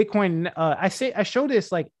see, Bitcoin, I show this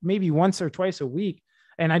like maybe once or twice a week.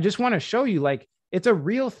 And I just want to show you, like, it's a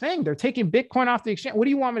real thing. They're taking Bitcoin off the exchange. What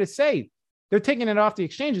do you want me to say? They're taking it off the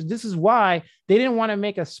exchanges. This is why they didn't want to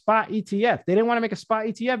make a spot ETF. They didn't want to make a spot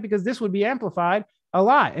ETF because this would be amplified a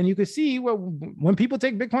lot. And you can see when people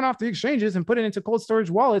take Bitcoin off the exchanges and put it into cold storage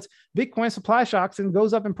wallets, Bitcoin supply shocks and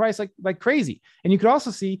goes up in price like crazy. And you could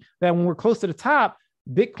also see that when we're close to the top,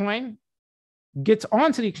 Bitcoin gets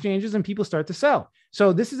onto the exchanges and people start to sell.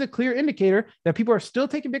 So this is a clear indicator that people are still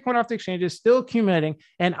taking Bitcoin off the exchanges, still accumulating.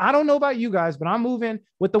 And I don't know about you guys, but I'm moving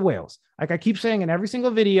with the whales. Like I keep saying in every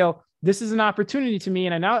single video, this is an opportunity to me.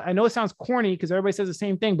 And I know it sounds corny because everybody says the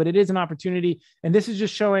same thing, but it is an opportunity. And this is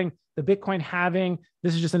just showing the Bitcoin halving.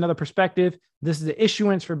 This is just another perspective. This is the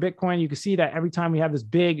issuance for Bitcoin. You can see that every time we have this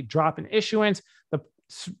big drop in issuance, the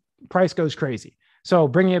price goes crazy. So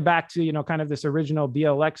bringing it back to, you know, kind of this original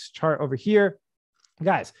BLX chart over here,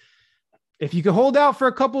 guys, if you could hold out for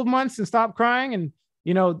a couple of months and stop crying and,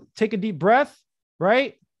 you know, take a deep breath,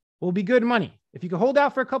 right, will be good money. If you could hold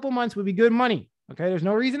out for a couple of months, will be good money. Okay. There's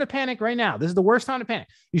no reason to panic right now. This is the worst time to panic.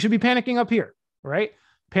 You should be panicking up here, right?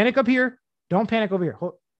 Panic up here. Don't panic over here.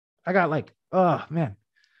 I got like, oh man,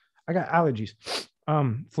 I got allergies.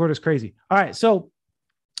 Florida's crazy. All right. So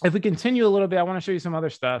if we continue a little bit, I want to show you some other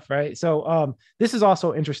stuff, right? So this is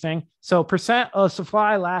also interesting. So percent of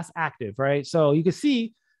supply last active, right? So you can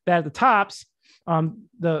see that at the tops,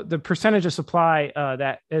 the percentage of supply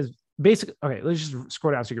that is basically, okay, let's just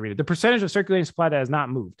scroll down so you can read it. The percentage of circulating supply that has not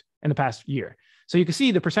moved in the past year. So you can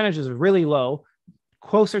see the percentages are really low,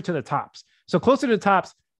 closer to the tops. So closer to the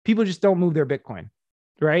tops, people just don't move their Bitcoin,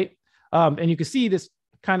 right? And you can see this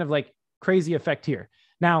kind of like crazy effect here.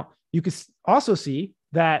 Now, you can also see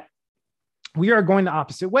that we are going the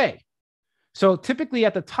opposite way. So typically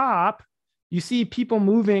at the top, you see people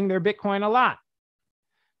moving their Bitcoin a lot.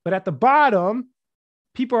 But at the bottom,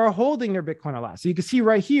 people are holding their Bitcoin a lot. So you can see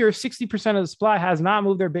right here, 60% of the supply has not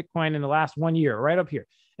moved their Bitcoin in the last 1 year, right up here.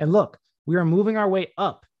 And look, we are moving our way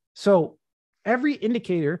up. So every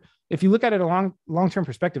indicator, if you look at it a long-term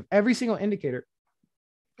perspective, every single indicator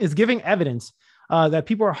is giving evidence that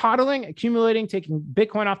people are hodling, accumulating, taking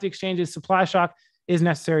Bitcoin off the exchanges. Supply shock is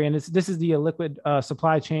necessary. And this is the liquid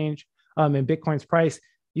supply change in Bitcoin's price.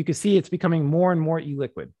 You can see it's becoming more and more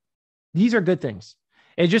illiquid. These are good things.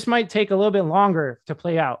 It just might take a little bit longer to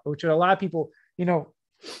play out, which a lot of people, you know,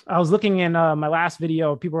 I was looking in my last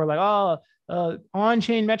video, people were like, oh,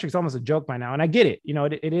 on-chain metrics, almost a joke by now. And I get it. You know,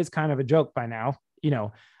 it is kind of a joke by now, you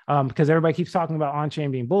know, because everybody keeps talking about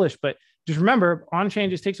on-chain being bullish, but just remember on-chain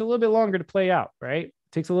just takes a little bit longer to play out, right? It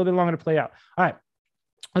takes a little bit longer to play out. All right,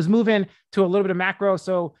 let's move in to a little bit of macro.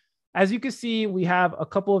 So as you can see, we have a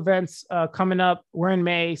couple events coming up. We're in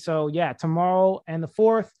May. So yeah, tomorrow and the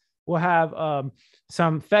 4th, we'll have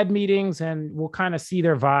some Fed meetings and we'll kind of see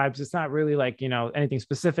their vibes. It's not really like, you know, anything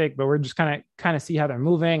specific, but we're just kind of see how they're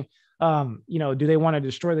moving. You know, do they want to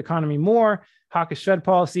destroy the economy more? Hawkish Fed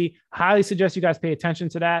policy. Highly suggest you guys pay attention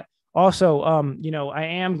to that. Also, you know, I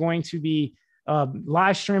am going to be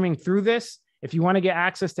live streaming through this. If you want to get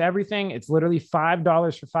access to everything, it's literally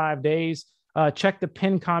 $5 for 5 days. Check the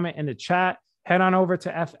pinned comment in the chat. Head on over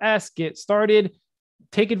to FS, get started.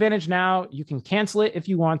 Take advantage now. You can cancel it if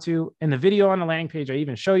you want to. In the video on the landing page, I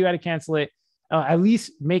even show you how to cancel it. At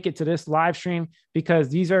least make it to this live stream because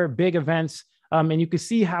these are big events. And you can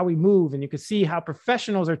see how we move and you can see how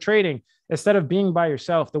professionals are trading instead of being by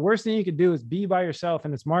yourself. The worst thing you could do is be by yourself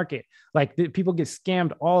in this market. Like people get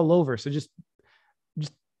scammed all over. So just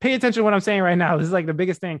pay attention to what I'm saying right now. This is like the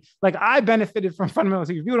biggest thing. Like I benefited from fundamentals.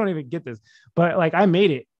 People don't even get this, but like I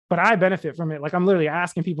made it, but I benefit from it. Like I'm literally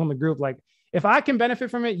asking people in the group, like, if I can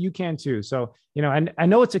benefit from it, you can too. So, you know, I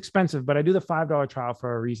know it's expensive, but I do the $5 trial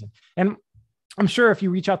for a reason. And I'm sure if you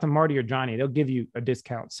reach out to Marty or Johnny, they'll give you a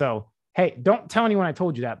discount. So, hey, don't tell anyone I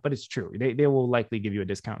told you that, but it's true. They will likely give you a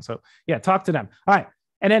discount. So yeah, talk to them. All right.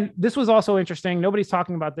 And then this was also interesting. Nobody's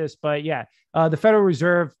talking about this, but yeah, the Federal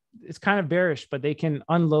Reserve is kind of bearish, but they can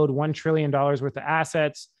unload $1 trillion worth of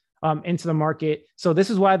assets into the market. So this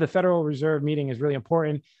is why the Federal Reserve meeting is really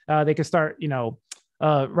important. They can start, you know,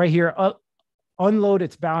 right here, unload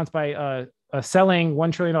its balance by selling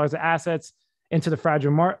 $1 trillion of assets into the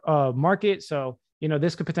fragile market. So, you know,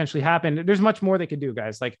 this could potentially happen. There's much more they could do,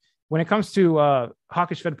 guys. Like when it comes to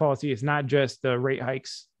hawkish Fed policy, it's not just the rate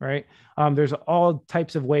hikes, right? There's all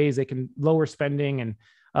types of ways they can lower spending. And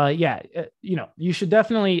you know, you should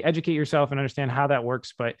definitely educate yourself and understand how that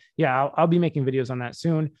works. But yeah, I'll be making videos on that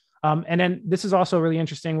soon. And then this is also really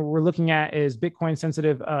interesting. What we're looking at is Bitcoin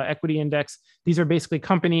sensitive equity index. These are basically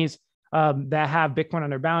companies that have Bitcoin on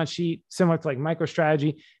their balance sheet, similar to like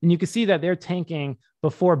MicroStrategy. And you can see that they're tanking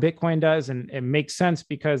before Bitcoin does. And it makes sense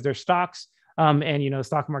because their stocks and, the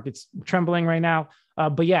stock market's trembling right now.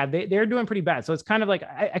 But yeah, they're doing pretty bad. So it's kind of like,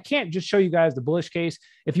 I can't just show you guys the bullish case.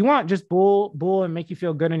 If you want just bull and make you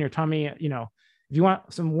feel good in your tummy, if you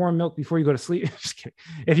want some warm milk before you go to sleep, just kidding.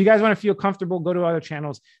 If you guys want to feel comfortable, go to other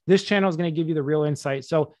channels. This channel is going to give you the real insight.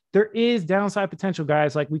 So there is downside potential,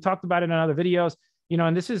 guys. Like we talked about it in other videos,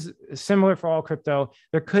 and this is similar for all crypto.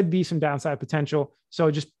 There could be some downside potential. So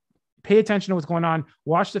just pay attention to what's going on.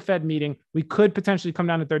 Watch the Fed meeting. We could potentially come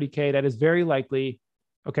down to 30K. That is very likely.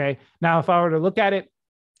 Okay. Now, if I were to look at it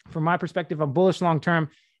from my perspective, I'm bullish long-term.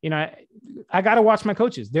 I got to watch my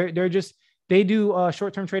coaches. They do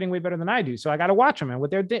short-term trading way better than I do. So I got to watch them. And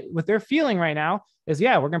what they're feeling right now is,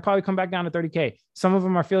 we're going to probably come back down to 30K. Some of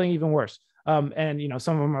them are feeling even worse. And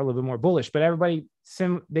some of them are a little bit more bullish, but everybody,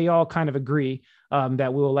 they all kind of agree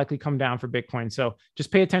that we will likely come down for Bitcoin. So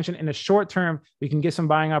just pay attention in the short term. We can get some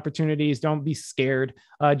buying opportunities. Don't be scared.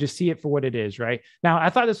 Just see it for what it is. Right now, I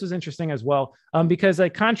thought this was interesting as well, because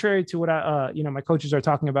like contrary to what my coaches are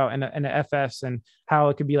talking about in the FS and how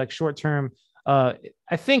it could be like short term. I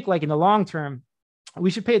think like in the long term, we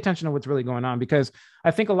should pay attention to what's really going on, because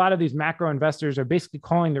I think a lot of these macro investors are basically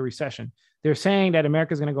calling the recession. They're saying that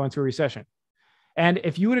America is going to go into a recession. And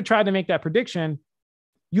if you would have tried to make that prediction,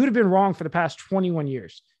 you would have been wrong for the past 21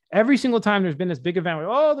 years. Every single time there's been this big event where,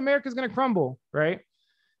 America is going to crumble, right?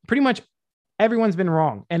 Pretty much everyone's been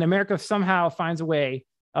wrong. And America somehow finds a way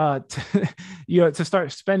to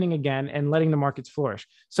start spending again and letting the markets flourish.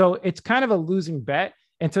 So it's kind of a losing bet.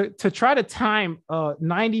 And to try to time a 1 in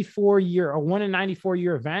 94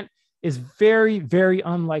 year event is very, very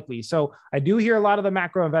unlikely. So I do hear a lot of the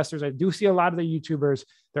macro investors. I do see a lot of the YouTubers.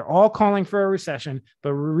 They're all calling for a recession,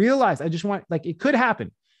 but realize, it could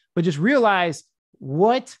happen, but just realize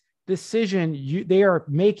what decision they are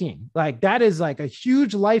making. Like that is like a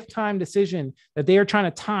huge lifetime decision that they are trying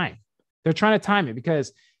to time. They're trying to time it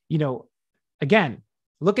because, again,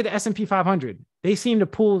 look at the S&P 500. They seem to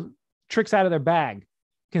pull tricks out of their bag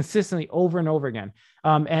consistently over and over again.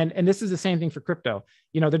 And this is the same thing for crypto.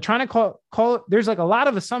 They're trying to call there's like a lot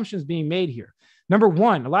of assumptions being made here. Number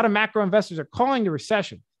one, a lot of macro investors are calling the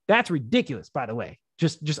recession. That's ridiculous, by the way.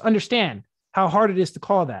 Just understand how hard it is to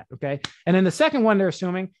call that. Okay. And then the second one they're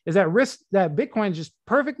assuming is that Bitcoin is just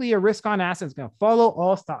perfectly a risk on asset. It's going to follow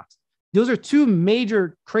all stocks. Those are two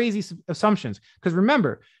major crazy assumptions. Because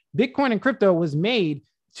remember, Bitcoin and crypto was made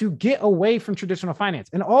to get away from traditional finance.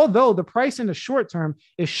 And although the price in the short term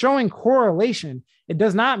is showing correlation, it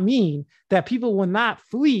does not mean that people will not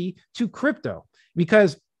flee to crypto.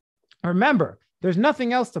 Because remember, there's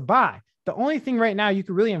nothing else to buy. The only thing right now you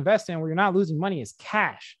can really invest in where you're not losing money is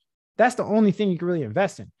cash. That's the only thing you can really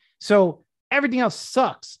invest in. So everything else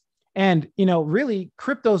sucks. And, really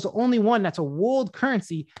crypto is the only one that's a world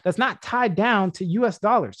currency that's not tied down to US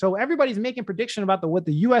dollars. So everybody's making prediction about what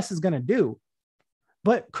the US is going to do.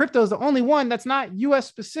 But crypto is the only one that's not US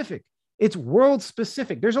specific. It's world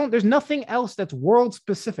specific. There's nothing else that's world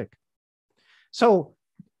specific. So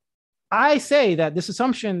I say that this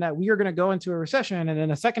assumption that we are going to go into a recession, and then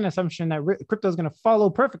a second assumption that crypto is going to follow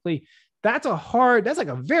perfectly, that's like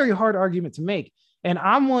a very hard argument to make. And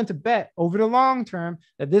I'm willing to bet over the long term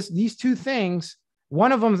that these two things,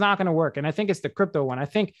 one of them is not going to work. And I think it's the crypto one. I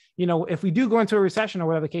think, if we do go into a recession or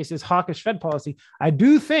whatever the case is, hawkish Fed policy, I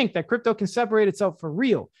do think that crypto can separate itself for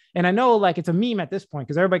real. And I know it's a meme at this point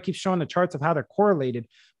because everybody keeps showing the charts of how they're correlated.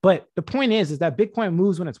 But the point is that Bitcoin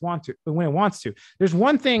moves when it wants to. There's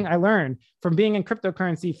one thing I learned from being in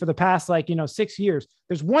cryptocurrency for the past 6 years.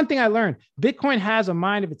 There's one thing I learned. Bitcoin has a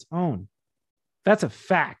mind of its own. That's a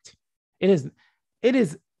fact. It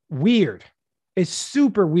is weird. It's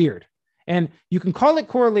super weird. And you can call it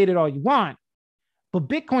correlated all you want, but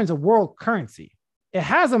Bitcoin's a world currency. It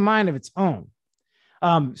has a mind of its own.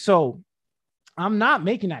 So I'm not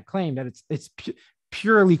making that claim that it's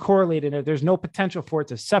purely correlated and there's no potential for it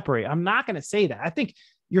to separate. I'm not going to say that. I think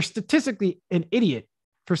you're statistically an idiot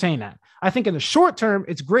for saying that. I think in the short term,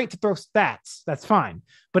 it's great to throw stats. That's fine.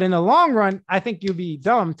 But in the long run, I think you'll be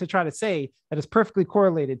dumb to try to say that it's perfectly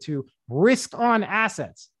correlated to risk on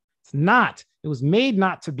assets. It's not. It was made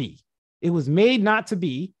not to be. It was made not to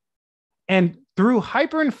be. And through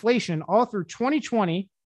hyperinflation all through 2020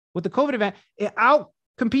 with the COVID event, it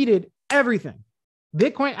outcompeted everything.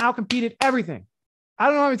 Bitcoin outcompeted everything. I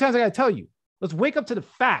don't know how many times I got to tell you. Let's wake up to the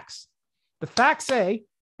facts. The facts say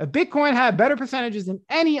that Bitcoin had better percentages than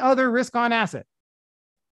any other risk on asset.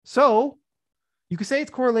 So you could say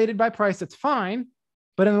it's correlated by price. That's fine.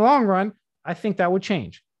 But in the long run, I think that would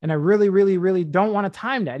change. And I really, really, really don't want to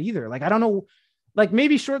time that either. I don't know. like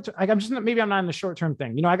maybe short, like maybe I'm not in the short-term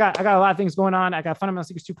thing. You know, I got a lot of things going on. I got Fundamental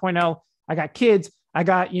Seekers 2.0. I got kids. I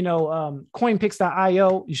got,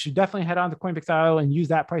 coinpix.io. You should definitely head on to coinpix.io and use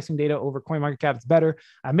that pricing data over CoinMarketCap. It's better.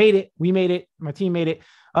 I made it. We made it. My team made it.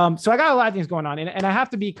 So I got a lot of things going on, and I have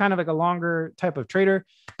to be kind of like a longer type of trader,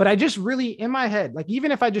 but I just really in my head, like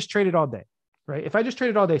even if I just traded all day, right? If I just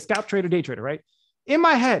traded all day, scalp trader, day trader, right? In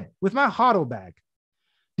my head with my HODL bag,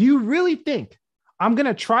 do you really think I'm going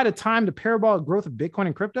to try to time the parabolic growth of Bitcoin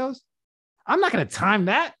and cryptos? I'm not going to time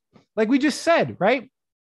that. Like we just said, right?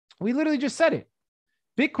 We literally just said it.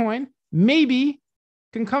 Bitcoin maybe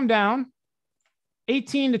can come down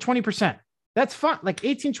 18 to 20%. That's fine. Like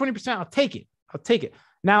 18, 20%, I'll take it. I'll take it.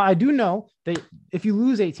 Now, I do know that if you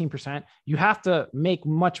lose 18%, you have to make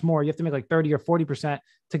much more. You have to make like 30 or 40%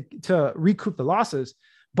 to recoup the losses.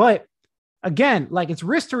 But again, like it's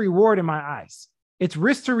risk to reward in my eyes. It's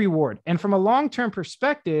risk to reward. And from a long-term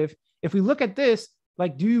perspective, if we look at this,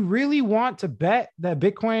 like, do you really want to bet that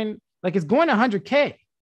Bitcoin, like it's going to 100K,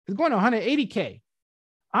 it's going to 180K.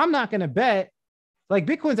 I'm not going to bet, like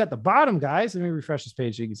Bitcoin's at the bottom, guys. Let me refresh this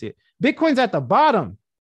page so you can see it. Bitcoin's at the bottom.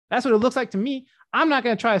 That's what it looks like to me. I'm not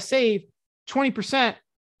going to try to save 20%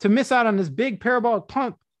 to miss out on this big parabolic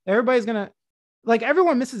pump. Everybody's going to, like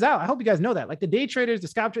everyone misses out. I hope you guys know that. Like the day traders, the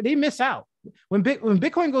scalp traders, they miss out. When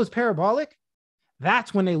Bitcoin goes parabolic,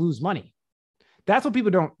 that's when they lose money. That's what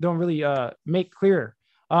people don't really make clear.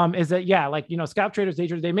 Is that, yeah, like, scalp traders, day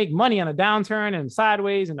traders, they make money on a downturn and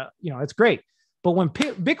sideways and, it's great. But when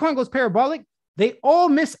Bitcoin goes parabolic, they all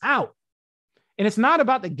miss out. And it's not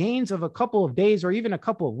about the gains of a couple of days or even a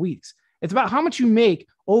couple of weeks. It's about how much you make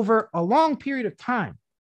over a long period of time.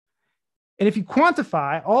 And if you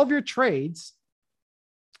quantify all of your trades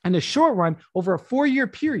in the short run over a 4-year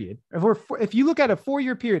period, if you look at a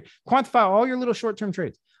 4-year period, quantify all your little short-term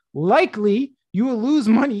trades, likely you will lose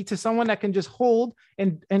money to someone that can just hold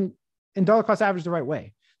and dollar cost average the right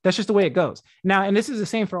way. That's just the way it goes. Now, and this is the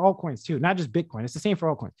same for altcoins too, not just Bitcoin. It's the same for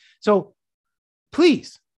altcoins. So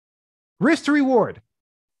please, risk to reward.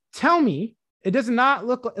 Tell me it does not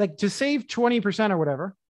look like to save 20% or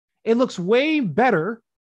whatever. It looks way better.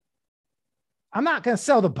 I'm not going to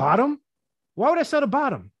sell the bottom. Why would I sell the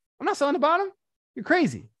bottom? I'm not selling the bottom. You're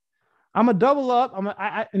crazy. I'm going to double up.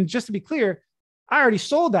 And just to be clear, I already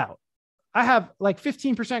sold out. I have like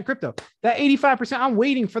 15% crypto. That 85%, I'm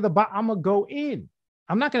waiting for the bottom. I'm going to go in.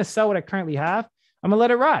 I'm not going to sell what I currently have. I'm going to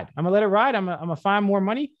let it ride. I'm going to find more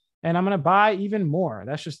money and I'm going to buy even more.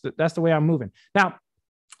 That's the way I'm moving. Now,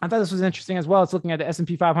 I thought this was interesting as well. It's looking at the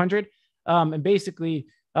S&P 500. And basically,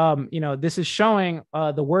 this is showing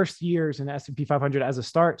the worst years in the S&P 500 as a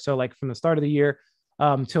start. So like from the start of the year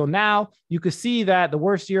till now, you could see that the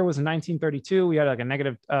worst year was in 1932. We had like a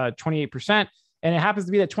negative 28%. And it happens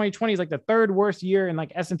to be that 2020 is like the third worst year in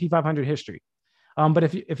like S&P 500 history. But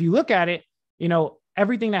if you look at it,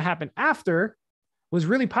 everything that happened after was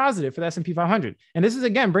really positive for the S&P 500. And this is,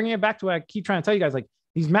 again, bringing it back to what I keep trying to tell you guys, like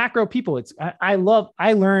these macro people, I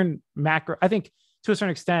learn macro. I think to a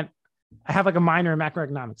certain extent, I have like a minor in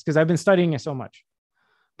macroeconomics because I've been studying it so much.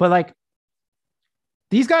 But like,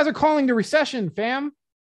 these guys are calling the recession, fam.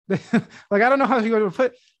 Like, I don't know how you would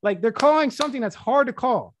put, like, they're calling something that's hard to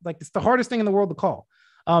call. Like, it's the hardest thing in the world to call.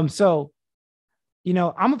 So, I'm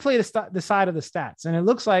going to play the side of the stats. And it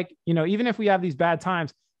looks like, even if we have these bad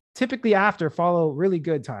times, typically after follow really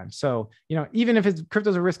good times. So, even if it's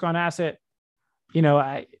crypto's a risk on asset, I'm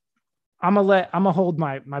gonna hold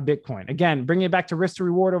my Bitcoin. Again, bringing it back to risk to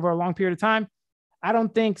reward over a long period of time. I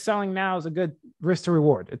don't think selling now is a good risk to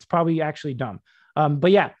reward. It's probably actually dumb.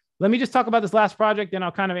 But yeah, let me just talk about this last project, then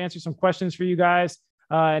I'll kind of answer some questions for you guys.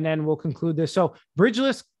 And then we'll conclude this. So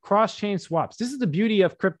bridgeless cross-chain swaps. This is the beauty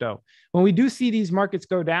of crypto. When we do see these markets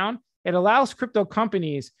go down, it allows crypto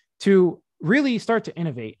companies to really start to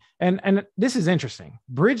innovate. And this is interesting.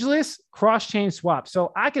 Bridgeless cross-chain swap.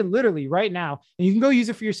 So I could literally right now, and you can go use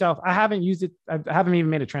it for yourself. I haven't used it. I haven't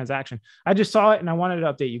even made a transaction. I just saw it and I wanted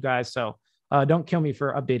to update you guys. So don't kill me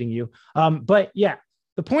for updating you. But yeah,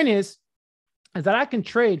 the point is that I can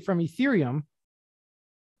trade from Ethereum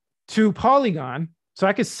to Polygon. So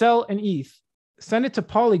I could sell an ETH, send it to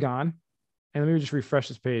Polygon. And let me just refresh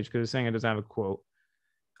this page because it's saying it doesn't have a quote.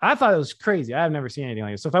 I thought it was crazy. I have never seen anything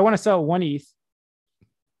like this. So if I want to sell one ETH,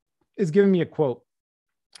 it's giving me a quote.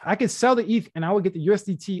 I could sell the ETH and I would get the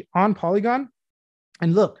USDT on Polygon.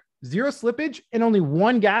 And look, zero slippage and only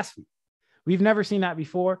one gas fee. We've never seen that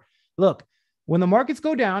before. Look, when the markets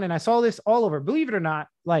go down, and I saw this all over, believe it or not,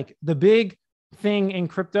 like the big thing in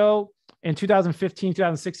crypto in 2015,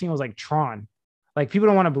 2016 was like Tron. Like people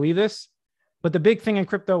don't want to believe this, But the big thing in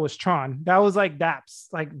crypto was Tron. That was like dApps,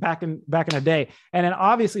 like back in the day. And then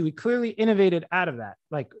obviously we clearly innovated out of that.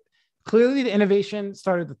 Like clearly the innovation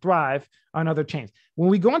started to thrive on other chains. When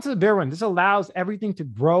we go into the bear run, this allows everything to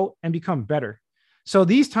grow and become better. So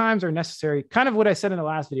these times are necessary. Kind of what I said in the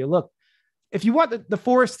last video. Look, if you want the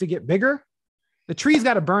forest to get bigger, the trees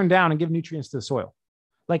got to burn down and give nutrients to the soil.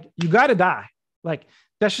 Like you got to die. Like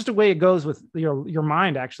that's just the way it goes with your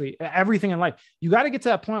mind, actually, everything in life. You got to get to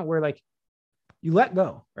that point where like you let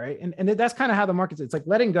go, right? And that's kind of how the market's, it's like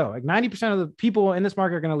letting go. Like 90% of the people in this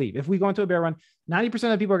market are going to leave. If we go into a bear run, 90% of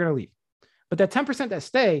the people are going to leave. But that 10% that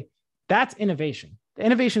stay, that's innovation. The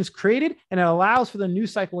innovation is created and it allows for the new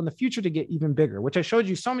cycle in the future to get even bigger, which I showed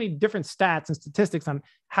you so many different stats and statistics on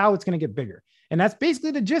how it's going to get bigger. And that's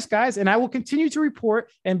basically the gist, guys. And I will continue to report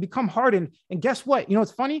and become hardened. And guess what? You know,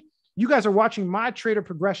 it's funny. You guys are watching my trader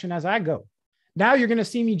progression as I go. Now you're going to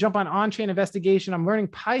see me jump on-chain investigation. I'm learning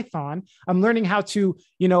Python. I'm learning how to,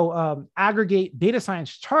 aggregate data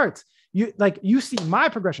science charts. You see my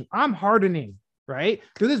progression. I'm hardening, right?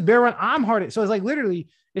 Through this bear run, I'm hardening. So it's like literally,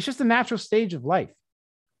 it's just a natural stage of life.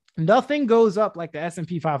 Nothing goes up like the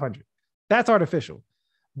S&P 500. That's artificial.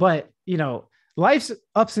 But, life's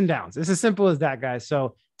ups and downs. It's as simple as that, guys.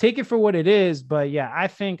 So take it for what it is. But yeah, I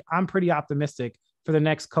think I'm pretty optimistic for the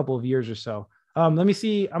next couple of years or so. Let me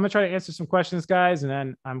see. I'm going to try to answer some questions, guys, and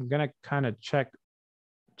then I'm going to kind of check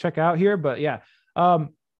out here. But yeah,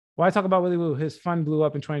 why talk about Willy Woo? His fund blew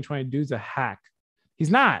up in 2020. Dude's a hack. He's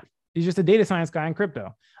not. He's just a data science guy in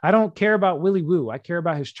crypto. I don't care about Willy Woo. I care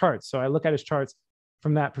about his charts. So I look at his charts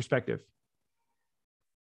from that perspective.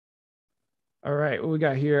 All right, what we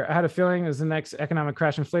got here? I had a feeling as the next economic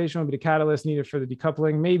crash, inflation will be the catalyst needed for the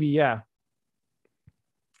decoupling. Maybe, yeah.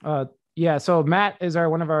 Yeah, so Matt is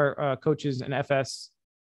one of our coaches in FS.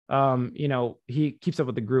 He keeps up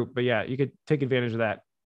with the group, but yeah, you could take advantage of that.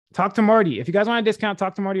 Talk to Marty. If you guys want a discount,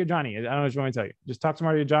 talk to Marty or Johnny. I don't know what you want me to tell you. Just talk to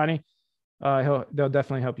Marty or Johnny. They'll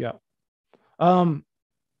definitely help you out.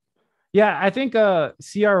 Yeah, I think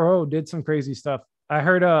CRO did some crazy stuff. I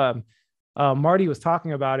heard Marty was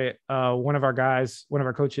talking about it. One of our guys, one of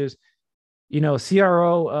our coaches,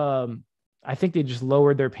 CRO, I think they just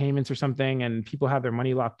lowered their payments or something and people have their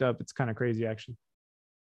money locked up. It's kind of crazy, actually.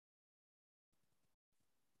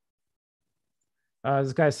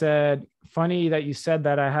 This guy said, funny that you said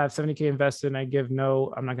that. I have 70K invested and I give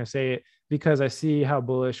no, I'm not going to say it because I see how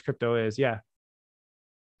bullish crypto is. Yeah.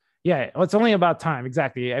 Yeah. Well, it's only about time.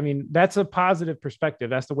 Exactly. I mean, that's a positive perspective.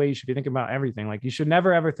 That's the way you should be thinking about everything. Like you should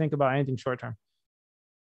never, ever think about anything short-term.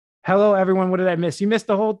 Hello, everyone. What did I miss? You missed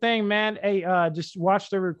the whole thing, man. Hey, just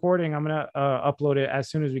watch the recording. I'm going to upload it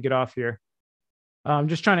as soon as we get off here. I'm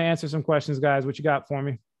just trying to answer some questions, guys. What you got for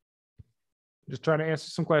me? Just trying to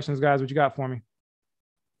answer some questions, guys. What you got for me?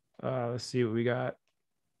 Let's see what we got.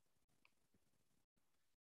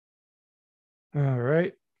 All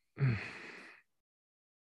right.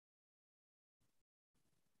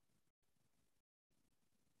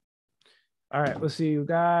 All right. Let's see. We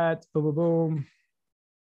got boom, boom, boom.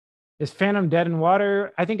 Is Phantom dead in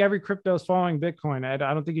water? I think every crypto is following Bitcoin. I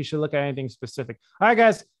don't think you should look at anything specific. All right,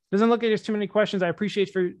 guys. Doesn't look like there's too many questions. I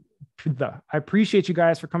appreciate you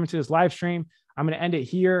guys for coming to this live stream. I'm going to end it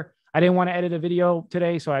here. I didn't want to edit a video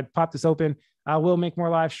today, so I popped this open. I will make more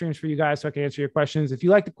live streams for you guys so I can answer your questions. If you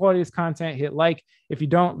like the quality of this content, hit like. If you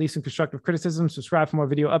don't, leave some constructive criticism. Subscribe for more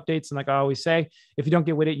video updates. And like I always say, if you don't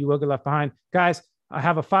get with it, you will get left behind. Guys, I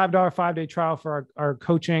have a $5 5-day trial for our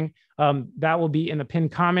coaching. That will be in the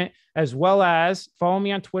pinned comment, as well as follow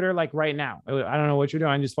me on Twitter like right now. I don't know what you're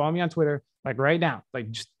doing. Just follow me on Twitter like right now. Like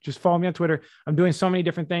just follow me on Twitter. I'm doing so many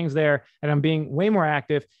different things there and I'm being way more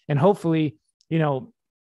active. And hopefully,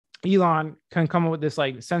 Elon can come up with this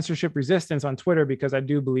like censorship resistance on Twitter, because I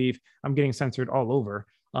do believe I'm getting censored all over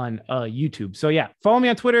on YouTube. So yeah, follow me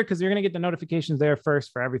on Twitter because you're going to get the notifications there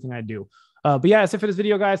first for everything I do. But yeah, that's it for this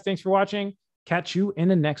video, guys. Thanks for watching. Catch you in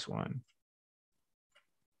the next one.